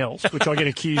something else, which I get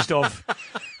accused of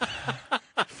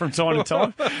from time to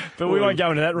time. But we won't go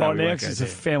into that right now because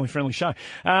it's a family-friendly show.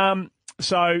 And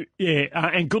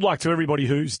good luck to everybody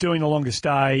who's doing the longest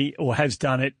day or has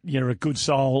done it. You're a good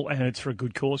soul and it's for a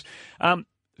good cause.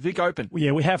 Vic Open.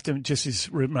 Yeah, we have to. Just is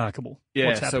remarkable.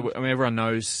 Yeah, so everyone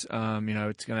knows,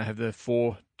 it's going to have the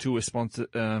 4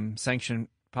 tour-sponsor sanction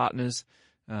partners,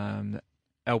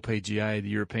 LPGA, the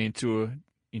European Tour,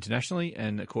 internationally,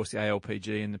 and of course the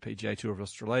ALPG and the PGA Tour of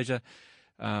Australasia.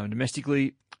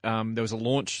 Domestically, there was a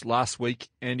launch last week,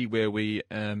 Andy, where we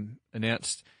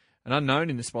announced an unknown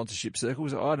in the sponsorship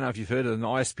circles. I don't know if you've heard of them, the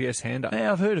ISPS Hander.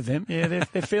 Yeah, I've heard of them. Yeah,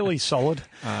 they're fairly solid.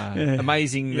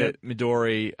 Amazing that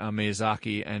Midori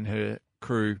Miyazaki and her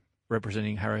crew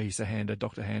representing Haruhisa Hander,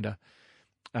 Dr. Hander,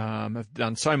 have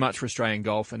done so much for Australian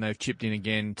golf, and they've chipped in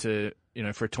again to,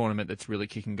 for a tournament that's really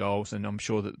kicking goals, and I'm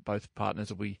sure that both partners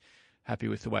will be happy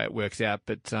with the way it works out.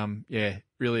 But,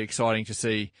 really exciting to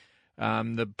see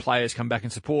the players come back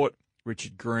and support.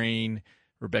 Richard Green,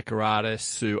 Rebecca Artis,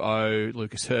 Sue O,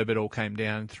 Lucas Herbert all came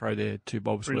down and throw their 2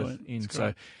 bobs worth in.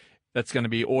 So that's going to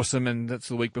be awesome, and that's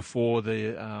the week before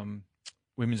the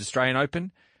Women's Australian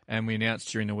Open. And we announced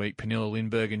during the week Pernilla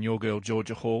Lindbergh and your girl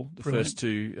Georgia Hall, the first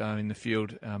 2 in the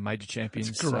field major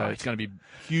champions. So it's going to be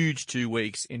huge 2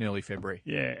 weeks in early February.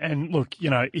 Yeah, and look,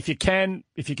 if you can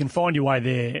find your way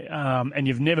there, and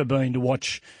you've never been to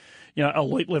watch,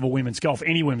 elite level women's golf,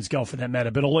 any women's golf for that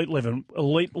matter, but elite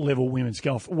level women's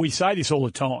golf. We say this all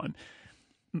the time.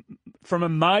 From a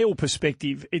male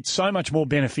perspective, it's so much more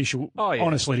beneficial,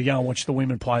 honestly, to go and watch the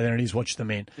women play than it is watch the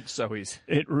men. It so is.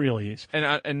 It really is.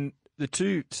 And the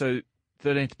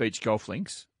 13th Beach Golf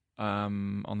Links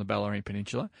on the Bellarine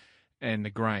Peninsula, and the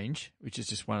Grange, which is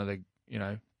just one of the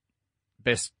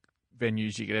best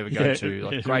venues you could ever go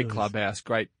to. Great clubhouse,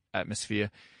 great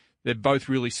atmosphere. They're both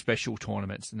really special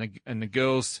tournaments, and the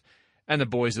girls and the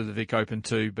boys of the Vic Open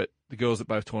too. But the girls at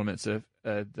both tournaments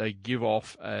they give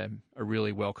off a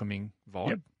really welcoming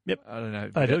vibe. Yep. I don't know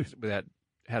they do without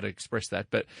how to express that,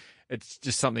 but it's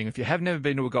just something. If you have never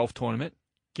been to a golf tournament,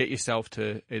 get yourself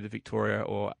to either Victoria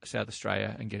or South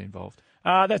Australia and get involved.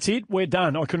 That's it. We're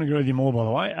done. I couldn't agree with you more, by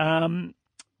the way.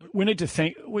 We need to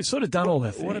think. We've sort of done all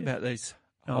that. What about these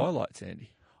highlights, Andy?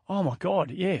 Oh, my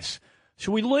God, yes.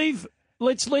 Should we leave?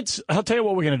 Let's. I'll tell you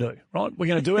what we're going to do, right? We're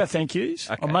going to do our thank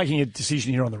yous. Okay. I'm making a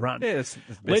decision here on the run. Yeah,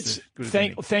 let's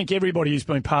thank everybody who's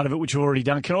been part of it, which we've already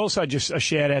done. Can also just a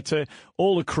shout-out to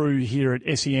all the crew here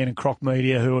at SEN and Croc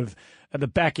Media who have, at the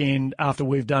back end, after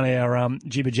we've done our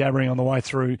jibber-jabbering on the way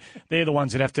through, they're the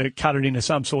ones that have to cut it into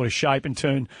some sort of shape and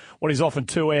turn what is often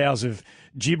 2 hours of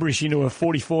gibberish into a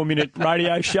 44-minute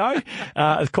radio show.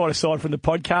 Quite aside from the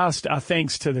podcast,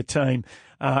 thanks to the team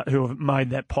who have made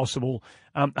that possible.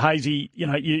 Hazy,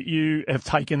 you have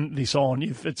taken this on.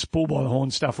 It's bull by the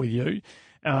horn stuff with you.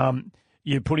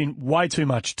 You put in way too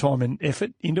much time and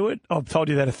effort into it. I've told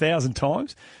you that 1,000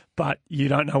 times, but you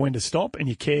don't know when to stop, and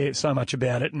you care so much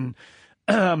about it. And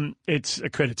it's a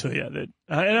credit to you that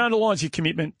it underlines your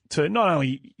commitment to not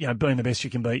only being the best you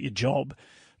can be at your job,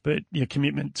 but your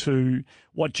commitment to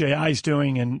what GA is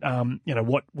doing and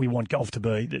what we want golf to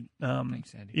be. That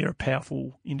Thanks, Andy. You're a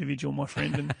powerful individual, my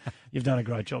friend, and you've done a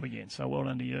great job again. So well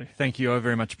done to you. Thank you. I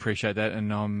very much appreciate that.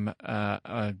 And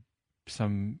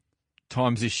some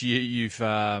times this year you've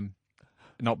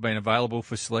not been available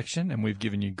for selection, and we've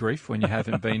given you grief when you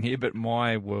haven't been here. But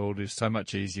my world is so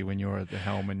much easier when you're at the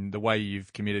helm, and the way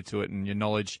you've committed to it and your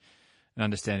knowledge and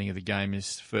understanding of the game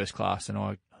is first class, and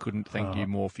I couldn't thank you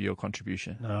more for your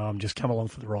contribution. No, I'm just come along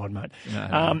for the ride, mate.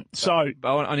 No. So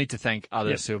I need to thank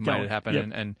others who have made it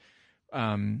happen,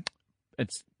 and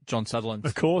it's John Sutherland's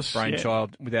of course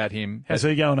brainchild. Without him, how's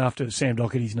he going after Sam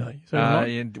Doherty's knee?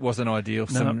 It wasn't ideal.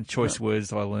 Some choice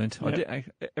words I learned. Yep.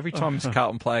 Every time a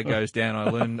Carlton player goes down, I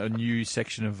learn a new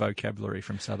section of vocabulary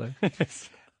from Sutho.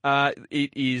 It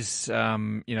is,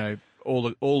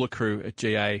 all the crew at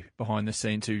GA behind the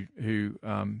scenes who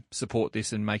support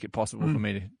this and make it possible for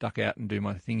me to duck out and do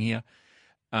my thing here.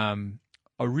 I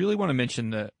really want to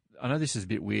mention that I know this is a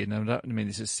bit weird, and I don't mean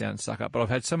this to sound suck up, but I've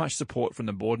had so much support from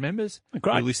the board members who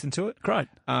listen to it. Great.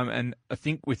 And I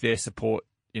think with their support,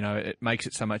 it makes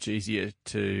it so much easier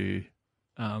to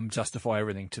justify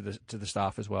everything to the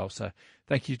staff as well. So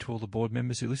thank you to all the board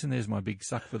members who listen. There's my big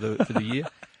suck for the year.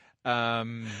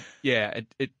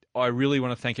 I really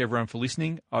want to thank everyone for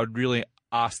listening. I'd really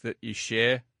ask that you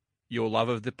share your love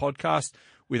of the podcast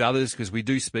with others, because we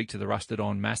do speak to the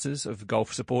rusted-on masses of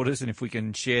golf supporters, and if we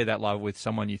can share that love with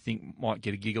someone you think might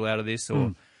get a giggle out of this,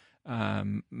 or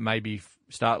maybe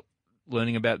start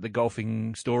learning about the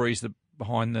golfing stories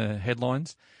behind the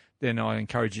headlines, then I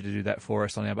encourage you to do that for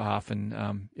us on our behalf.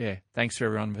 And thanks to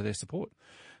everyone for their support.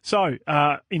 So,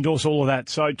 endorse all of that.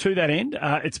 So, to that end,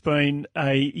 it's been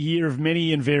a year of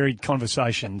many and varied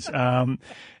conversations.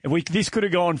 This could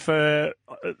have gone for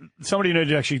somebody needed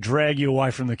to actually drag you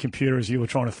away from the computer as you were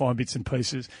trying to find bits and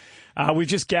pieces. We've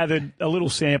just gathered a little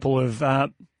sample of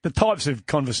the types of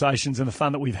conversations and the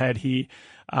fun that we've had here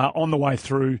on the way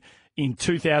through in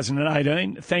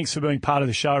 2018. Thanks for being part of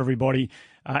the show, everybody.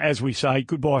 As we say,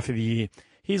 goodbye for the year.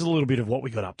 Here's a little bit of what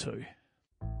we got up to.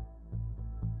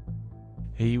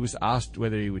 He was asked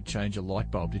whether he would change a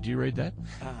light bulb. Did you read that?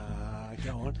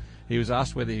 Go on. He was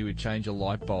asked whether he would change a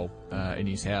light bulb in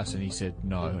his house, and he said,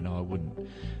 no, I wouldn't.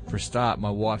 For a start,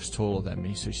 my wife's taller than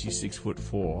me, so she's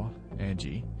 6'4",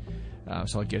 Angie.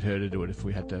 So I'd get her to do it if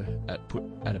we had to put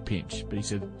at a pinch. But he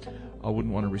said, I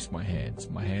wouldn't want to risk my hands.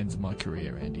 My hands are my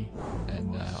career, Andy.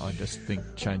 And I just think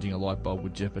changing a light bulb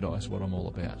would jeopardise what I'm all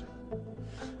about.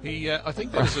 I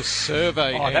think there was a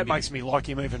survey. Oh, that makes me like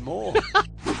him even more.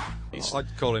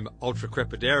 I'd call him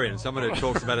ultra-crepidarian, someone who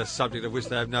talks about a subject of which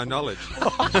they have no knowledge.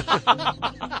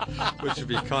 Which would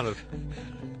be kind of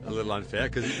a little unfair,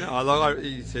 because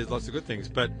he says lots of good things,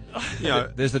 but, you know...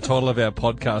 There's the title of our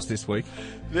podcast this week.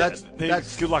 That's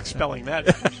good luck spelling that.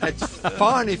 It's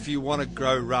fine if you want to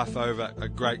grow rough over a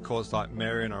great course like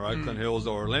Marion or Oakland Hills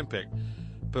or Olympic,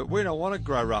 but we don't want to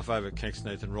grow rough over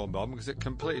Kingston Heath and Royal Melbourne because it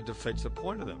completely defeats the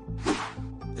point of them.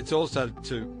 It's also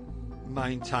to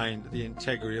maintain the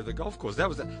integrity of the golf course. That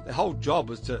was the whole job,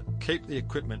 was to keep the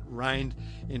equipment reined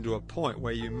into a point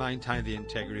where you maintain the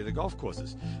integrity of the golf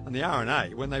courses. And the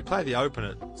R&A, when they play the Open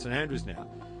at St Andrews now,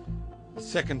 the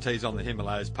second tee's on the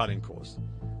Himalayas putting course.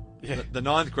 Yeah. The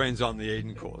ninth green's on the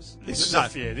Eden course. This is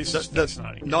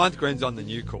fascinating. Ninth green's on the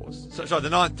new course. Sorry, the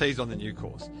ninth tee's on the new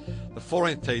course. The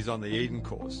 14th tee's on the Eden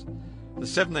course. The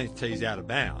 17th tee's out of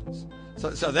bounds.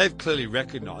 So they've clearly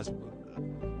recognised,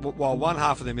 while one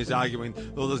half of them is arguing,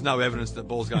 well, there's no evidence that the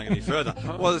ball's going any further.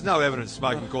 Well, there's no evidence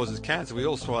smoking causes cancer. We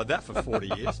all swallowed that for 40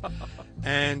 years.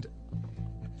 And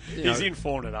he's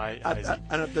informed it, eh?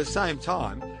 And at the same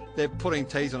time, they're putting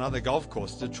tees on other golf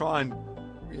courses to try and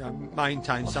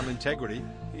maintain some integrity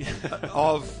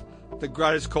of the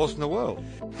greatest course in the world.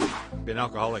 Be an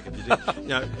alcoholic if you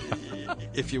did.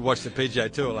 If you watched the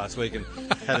PGA Tour last week and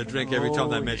had a drink every time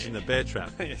they mentioned the bear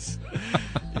trap. Yes.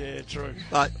 Yeah, true.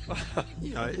 But,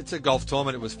 it's a golf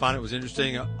tournament. It was fun. It was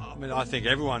interesting. I mean, I think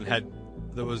everyone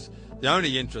there was the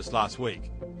only interest last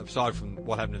week, aside from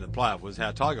what happened in the playoff, was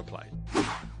how Tiger played.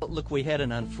 Look, we had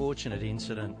an unfortunate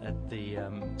incident at the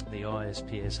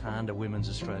ISPS Honda Women's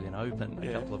Australian Open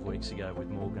a couple of weeks ago with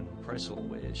Morgan Pressel,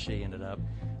 where she ended up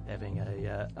having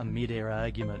a mid-air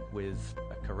argument with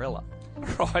a Corella.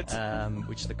 Right.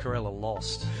 Which the Corella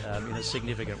lost in a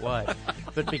significant way.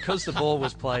 But because the ball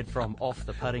was played from off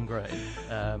the putting green,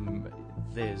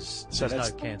 there's no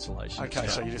cancellation. Okay,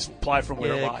 so you just play from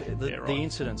where it lay. The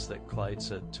incidents that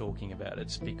Clates are talking about,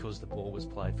 it's because the ball was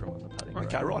played from on the putting green.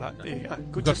 Okay, right. There you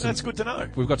go. That's good to know.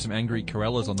 We've got some angry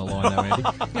Corellas on the line now, Andy.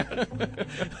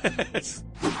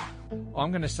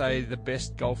 I'm going to say the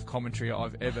best golf commentary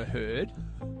I've ever heard.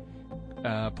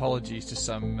 Apologies to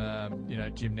some,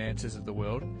 Jim Nances of the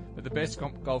world, but the best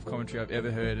golf commentary I've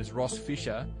ever heard is Ross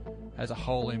Fisher has a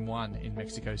hole-in-one in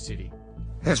Mexico City.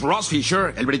 Es Ross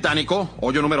Fisher, el británico,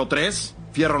 hoyo número 3,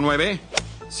 fierro 9,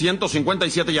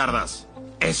 157 yardas.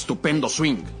 Estupendo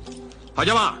swing.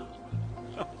 Allá va.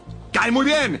 Cae muy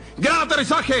bien. Gran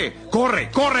aterrizaje.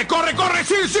 Corre, corre, corre, corre.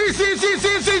 Sí, sí, sí, sí,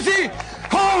 sí, sí, sí.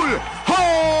 Hole,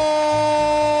 hole.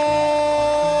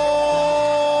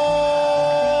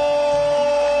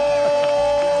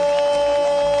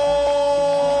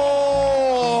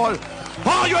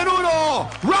 Hoyo en uno.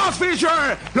 Ross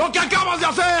Fisher, lo que acabas de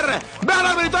hacer. Vean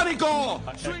al británico.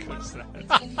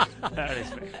 That is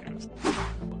fabulous.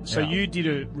 So you did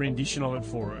a rendition of it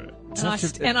for her.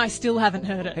 And I still haven't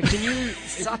heard it. Can you?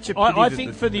 I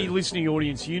think for the listening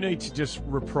audience, you need to just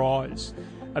reprise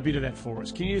a bit of that for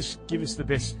us. Can you just give us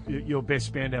your best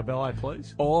Spandau Ballet,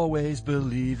 please? Always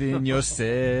believe in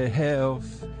yourself.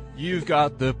 You've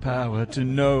got the power to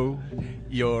know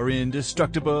you're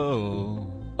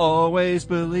indestructible. Always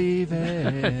believe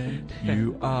it.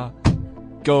 You are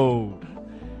gold.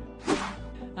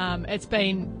 It's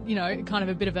been, kind of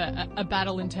a bit of a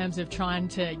battle in terms of trying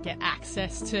to get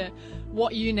access to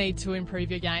what you need to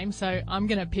improve your game. So I'm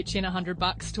going to pitch in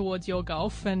 $100 towards your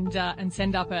golf and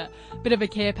send up a bit of a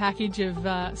care package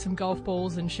of some golf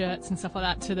balls and shirts and stuff like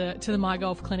that to the My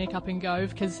Golf Clinic up in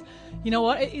Gove. Because you know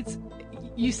what,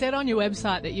 you said on your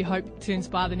website that you hope to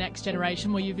inspire the next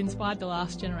generation. Well, you've inspired the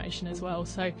last generation as well.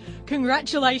 So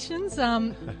congratulations.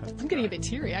 I'm getting a bit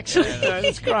teary, actually. Yeah,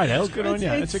 that's great, El. Good on you.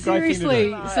 It's a great thing to do.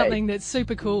 Seriously, something that's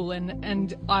super cool.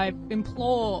 And I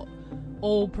implore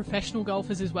all professional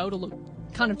golfers as well to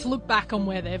look back on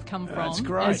where they've come from. That's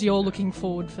great. As you're looking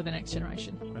forward for the next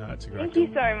generation. That's a great Thank you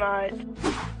so much.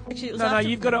 Actually, it was No,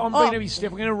 you've got to. I'm being a bit stiff.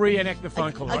 We're going to reenact the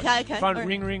phone call. Right? Okay. Phone, All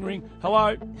right. ring.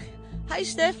 Hello. Hey,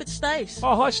 Steph, it's Stace.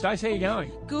 Oh, hi, Stace. How you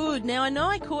going? Good. Now, I know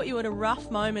I caught you at a rough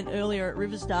moment earlier at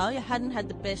Riversdale. You hadn't had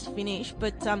the best finish,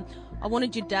 but I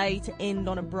wanted your day to end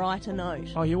on a brighter note.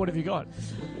 Oh, yeah, what have you got?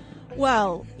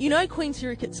 Well, Queen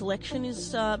Sirikit selection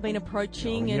has been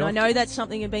approaching, and I know that's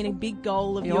something that's been a big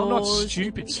goal of yours. I'm not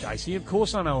stupid, Stacey. Of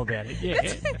course I know about it,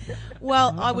 yeah.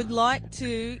 Well, I would like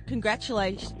to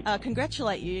congratulate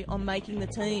you on making the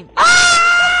team.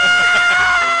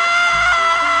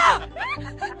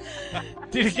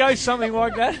 Did it go something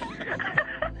like that?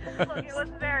 Look, it was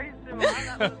very similar.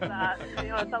 That was,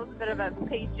 that was a bit of a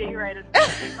PG rated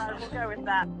movie, but we'll go with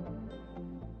that.